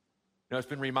 You know, it's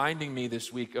been reminding me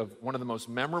this week of one of the most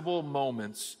memorable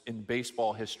moments in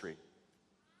baseball history.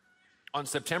 On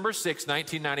September 6,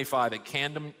 1995, at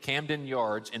Camden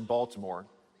Yards in Baltimore,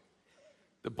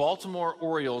 the Baltimore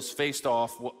Orioles faced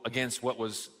off against what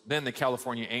was then the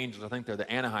California Angels. I think they're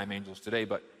the Anaheim Angels today.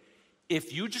 But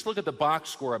if you just look at the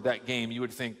box score of that game, you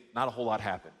would think not a whole lot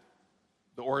happened.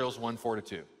 The Orioles won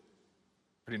 4-2.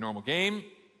 Pretty normal game.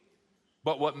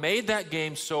 But what made that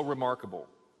game so remarkable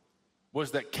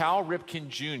was that Cal Ripken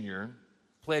Jr.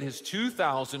 played his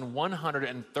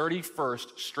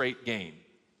 2,131st straight game,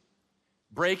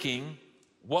 breaking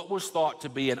what was thought to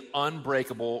be an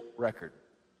unbreakable record.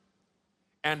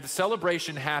 And the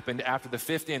celebration happened after the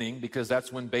 5th inning, because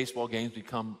that's when baseball games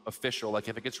become official. Like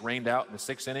if it gets rained out in the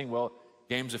 6th inning, well,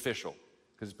 game's official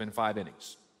because it's been 5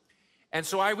 innings. And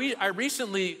so I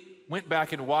recently went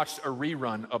back and watched a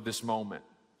rerun of this moment.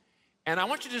 And I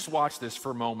want you to just watch this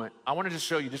for a moment. I want to just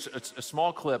show you just a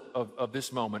small clip of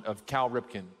this moment of Cal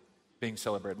Ripken being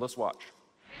celebrated. Let's watch.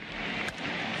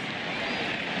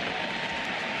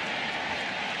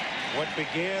 What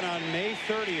began on May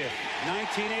 30th,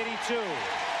 1982,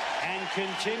 and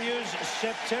continues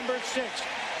September 6th,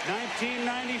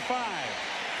 1995.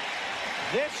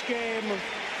 This game,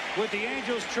 with the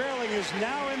Angels trailing, is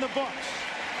now in the books.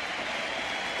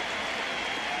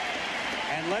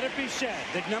 And let it be said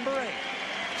that number 8,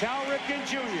 Cal Ripken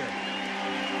Jr.,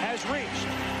 has reached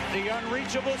the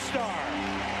unreachable star.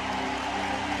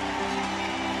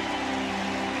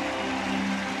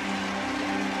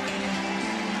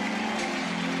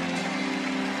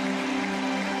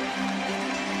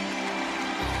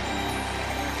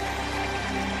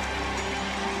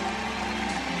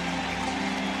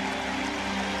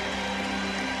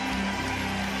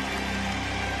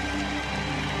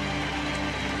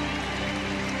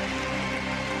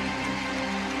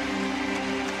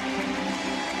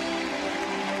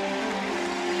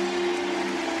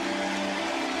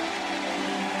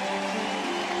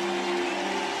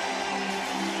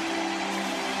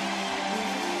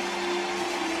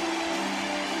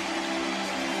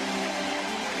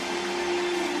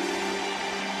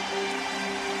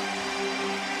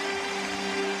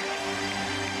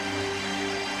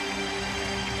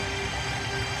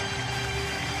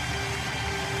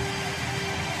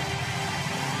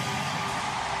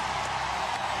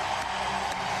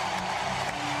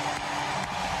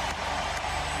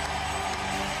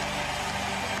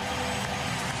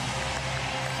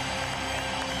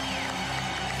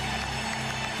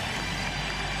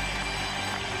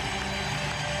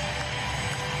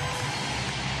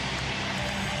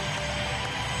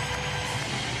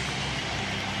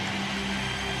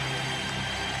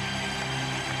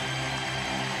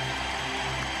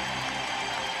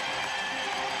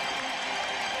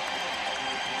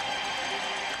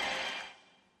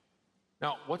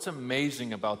 Now, what's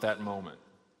amazing about that moment,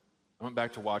 I went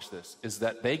back to watch this, is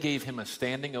that they gave him a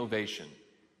standing ovation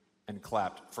and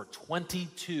clapped for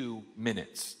 22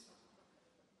 minutes.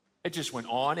 It just went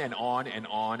on and on and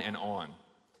on and on.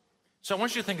 So I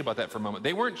want you to think about that for a moment.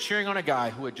 They weren't cheering on a guy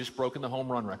who had just broken the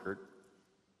home run record.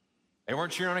 They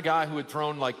weren't cheering on a guy who had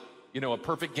thrown a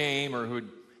perfect game or who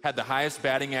had the highest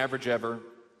batting average ever.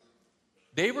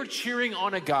 They were cheering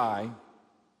on a guy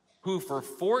who for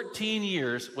 14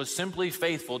 years was simply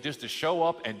faithful just to show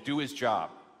up and do his job.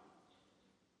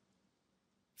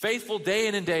 Faithful day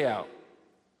in and day out.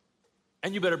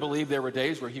 And you better believe there were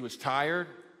days where he was tired,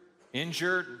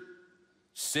 injured,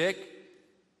 sick,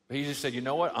 but he just said, you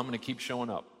know what, I'm going to keep showing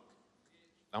up.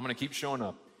 I'm going to keep showing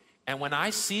up. And when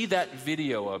I see that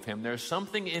video of him, there's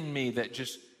something in me that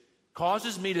just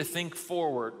causes me to think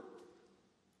forward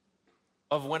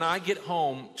of when I get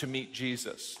home to meet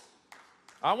Jesus.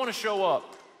 I want to show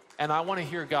up and I want to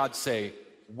hear God say,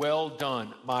 well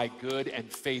done, my good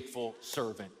and faithful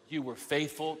servant. You were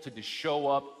faithful to just show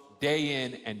up day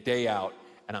in and day out,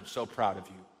 and I'm so proud of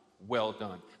you. Well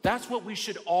done. That's what we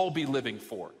should all be living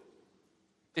for,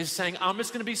 is saying, I'm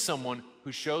just going to be someone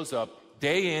who shows up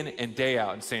day in and day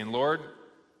out and saying, Lord,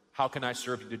 how can I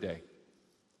serve you today?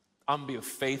 I'm going to be a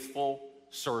faithful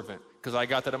servant, because I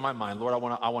got that in my mind. Lord,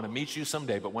 I want to meet you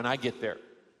someday, but when I get there,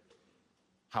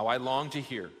 how I long to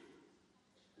hear,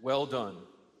 well done,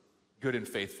 good and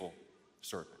faithful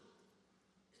servant.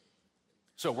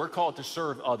 So we're called to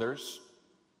serve others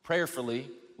prayerfully,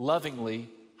 lovingly,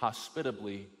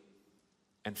 hospitably,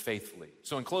 and faithfully.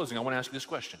 So in closing, I want to ask you this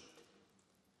question.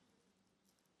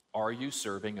 Are you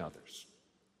serving others?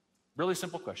 Really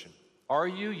simple question. Are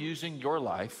you using your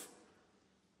life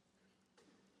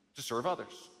to serve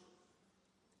others?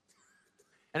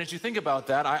 And as you think about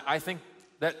that, I think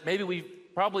that maybe we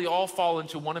probably all fall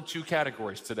into one of two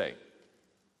categories today.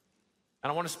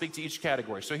 And I want to speak to each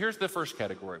category. So here's the first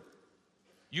category.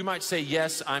 You might say,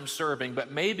 yes, I'm serving, but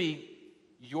maybe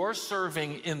you're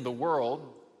serving in the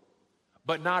world,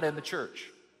 but not in the church.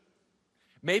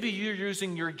 Maybe you're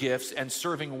using your gifts and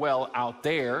serving well out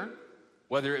there,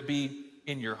 whether it be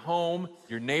in your home,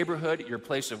 your neighborhood, your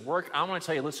place of work. I want to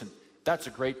tell you, listen, that's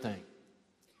a great thing.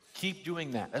 Keep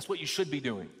doing that. That's what you should be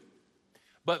doing.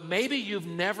 But maybe you've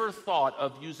never thought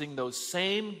of using those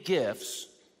same gifts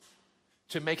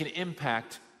to make an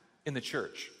impact in the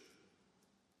church.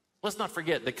 Let's not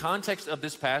forget, the context of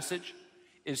this passage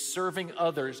is serving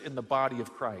others in the body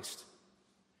of Christ.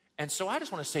 And so I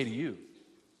just want to say to you,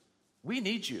 we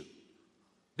need you.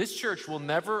 This church will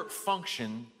never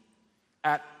function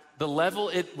at the level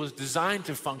it was designed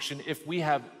to function if we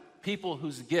have people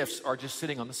whose gifts are just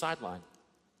sitting on the sideline.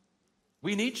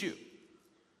 We need you.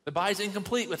 The body's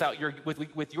incomplete without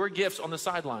with your gifts on the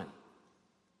sideline.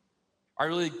 Are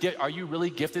you really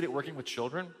gifted at working with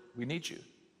children? We need you.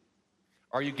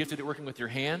 Are you gifted at working with your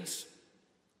hands?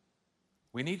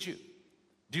 We need you.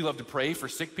 Do you love to pray for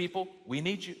sick people? We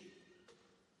need you.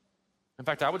 In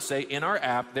fact, I would say in our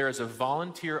app, there is a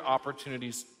volunteer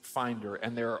opportunities finder,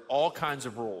 and there are all kinds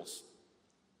of roles.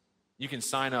 You can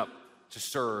sign up to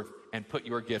serve and put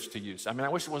your gifts to use. I mean, I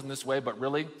wish it wasn't this way, but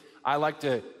really, I like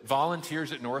to,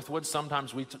 volunteers at Northwood,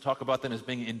 sometimes we talk about them as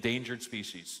being endangered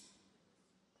species.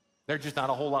 There's just not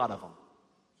a whole lot of them.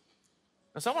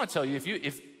 And so I want to tell you,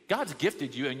 if God's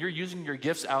gifted you and you're using your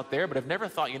gifts out there, but have never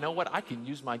thought, you know what, I can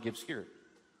use my gifts here.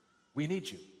 We need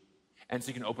you. And so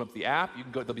you can open up the app. You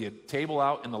can go, there'll be a table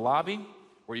out in the lobby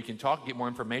where you can talk and get more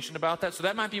information about that. So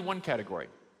that might be one category.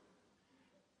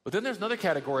 But then there's another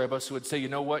category of us who would say, you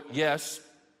know what, yes,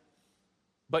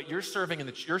 but you're serving in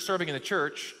the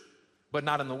church, but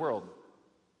not in the world.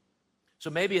 So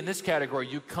maybe in this category,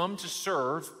 you come to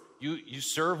serve, you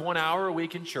serve 1 hour a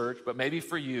week in church, but maybe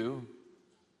for you,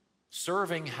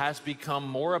 serving has become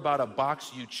more about a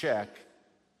box you check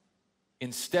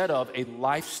instead of a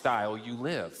lifestyle you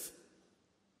live.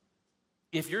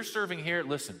 If you're serving here,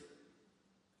 listen,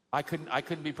 I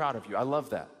couldn't be proud of you. I love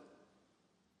that.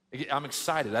 I'm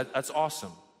excited. That's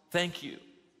awesome. Thank you.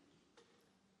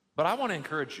 But I want to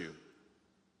encourage you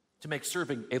to make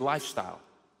serving a lifestyle.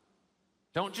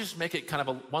 Don't just make it kind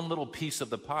of one little piece of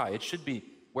the pie. It should be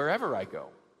wherever I go,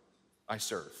 I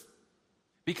serve.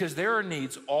 Because there are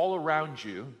needs all around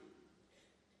you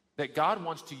that God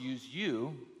wants to use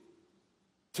you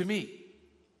to meet.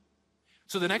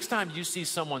 So the next time you see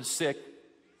someone sick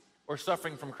or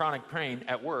suffering from chronic pain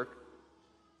at work,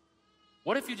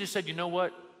 what if you just said, you know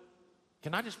what?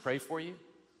 Can I just pray for you?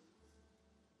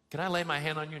 Can I lay my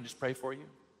hand on you and just pray for you?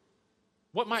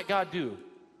 What might God do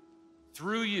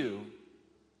through you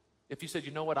if you said,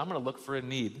 you know what? I'm going to look for a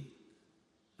need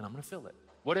and I'm going to fill it.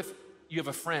 What if you have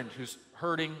a friend who's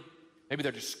hurting, maybe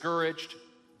they're discouraged,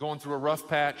 going through a rough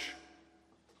patch?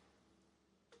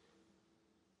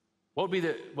 What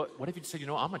if you said, you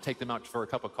know, I'm going to take them out for a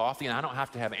cup of coffee and I don't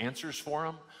have to have answers for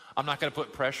them. I'm not going to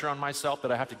put pressure on myself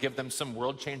that I have to give them some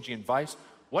world-changing advice.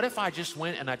 What if I just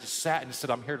went and I just sat and said,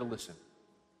 I'm here to listen?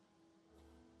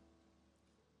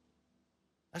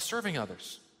 That's serving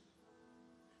others.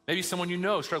 Maybe someone you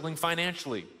know struggling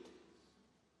financially,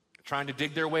 trying to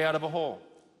dig their way out of a hole.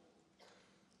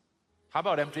 How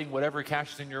about emptying whatever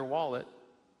cash is in your wallet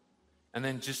and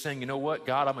then just saying, you know what,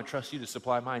 God, I'm going to trust you to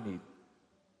supply my need.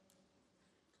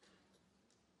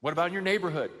 What about in your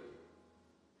neighborhood?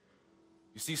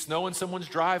 You see snow in someone's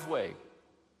driveway,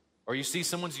 or you see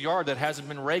someone's yard that hasn't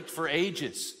been raked for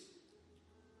ages.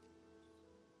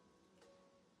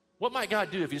 What might God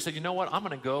do if you said, you know what, I'm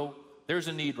going to go, there's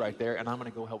a need right there, and I'm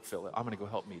going to go help fill it. I'm going to go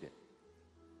help meet it.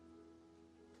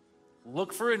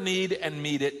 Look for a need and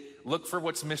meet it. Look for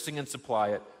what's missing and supply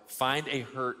it. Find a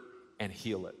hurt and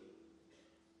heal it.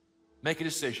 Make a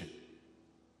decision.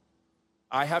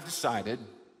 I have decided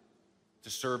to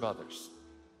serve others.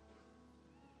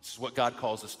 This is what God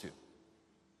calls us to.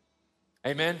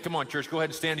 Amen. Come on, church. Go ahead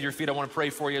and stand to your feet. I want to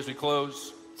pray for you as we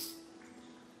close.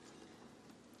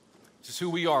 This is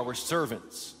who we are. We're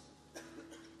servants.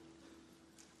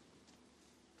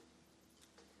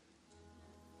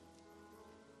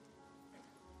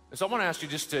 So I want to ask you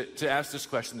just to ask this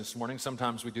question this morning.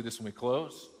 Sometimes we do this when we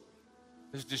close.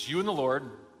 This is just you and the Lord.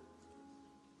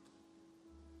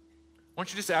 Why don't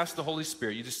you just ask the Holy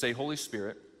Spirit? You just say, Holy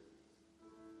Spirit,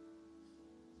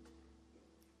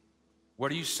 what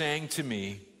are you saying to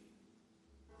me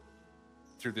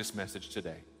through this message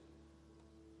today?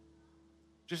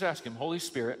 Just ask him, Holy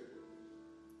Spirit,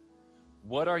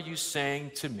 what are you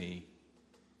saying to me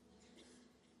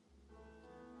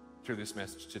through this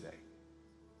message today?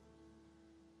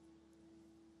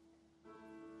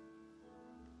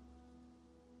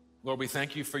 Lord, we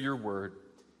thank you for your word.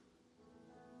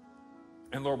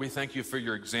 And Lord, we thank you for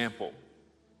your example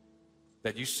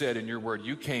that you said in your word,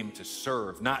 you came to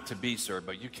serve, not to be served,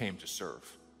 but you came to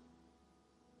serve.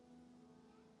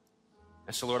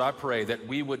 And so, Lord, I pray that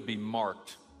we would be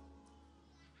marked,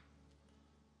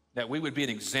 that we would be an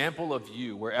example of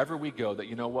you wherever we go, that,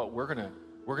 you know what, we're gonna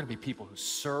be people who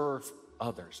serve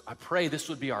others. I pray this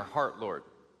would be our heart, Lord.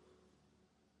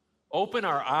 Open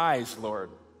our eyes, Lord.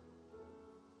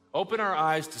 Open our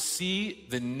eyes to see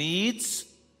the needs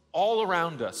all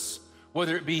around us,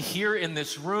 whether it be here in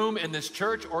this room, in this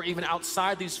church, or even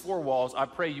outside these four walls. I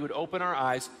pray you would open our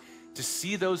eyes to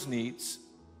see those needs,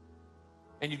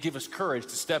 and you'd give us courage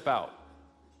to step out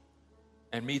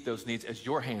and meet those needs as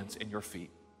your hands and your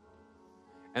feet.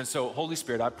 And so, Holy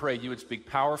Spirit, I pray you would speak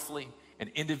powerfully and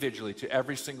individually to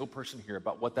every single person here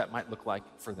about what that might look like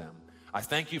for them. I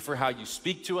thank you for how you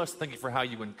speak to us. Thank you for how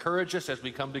you encourage us as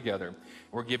we come together.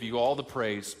 We'll give you all the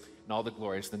praise and all the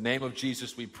glory. It's in the name of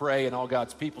Jesus we pray, and all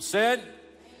God's people said,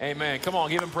 amen. Come on,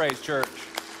 give him praise, church.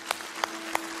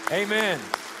 Amen.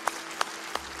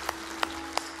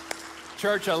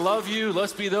 Church, I love you.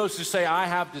 Let's be those who say, I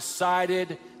have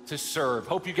decided to serve.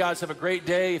 Hope you guys have a great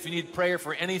day. If you need prayer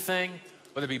for anything,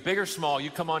 whether it be big or small, you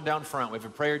come on down front. We have a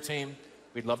prayer team.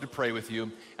 We'd love to pray with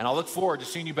you. And I'll look forward to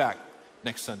seeing you back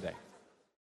next Sunday.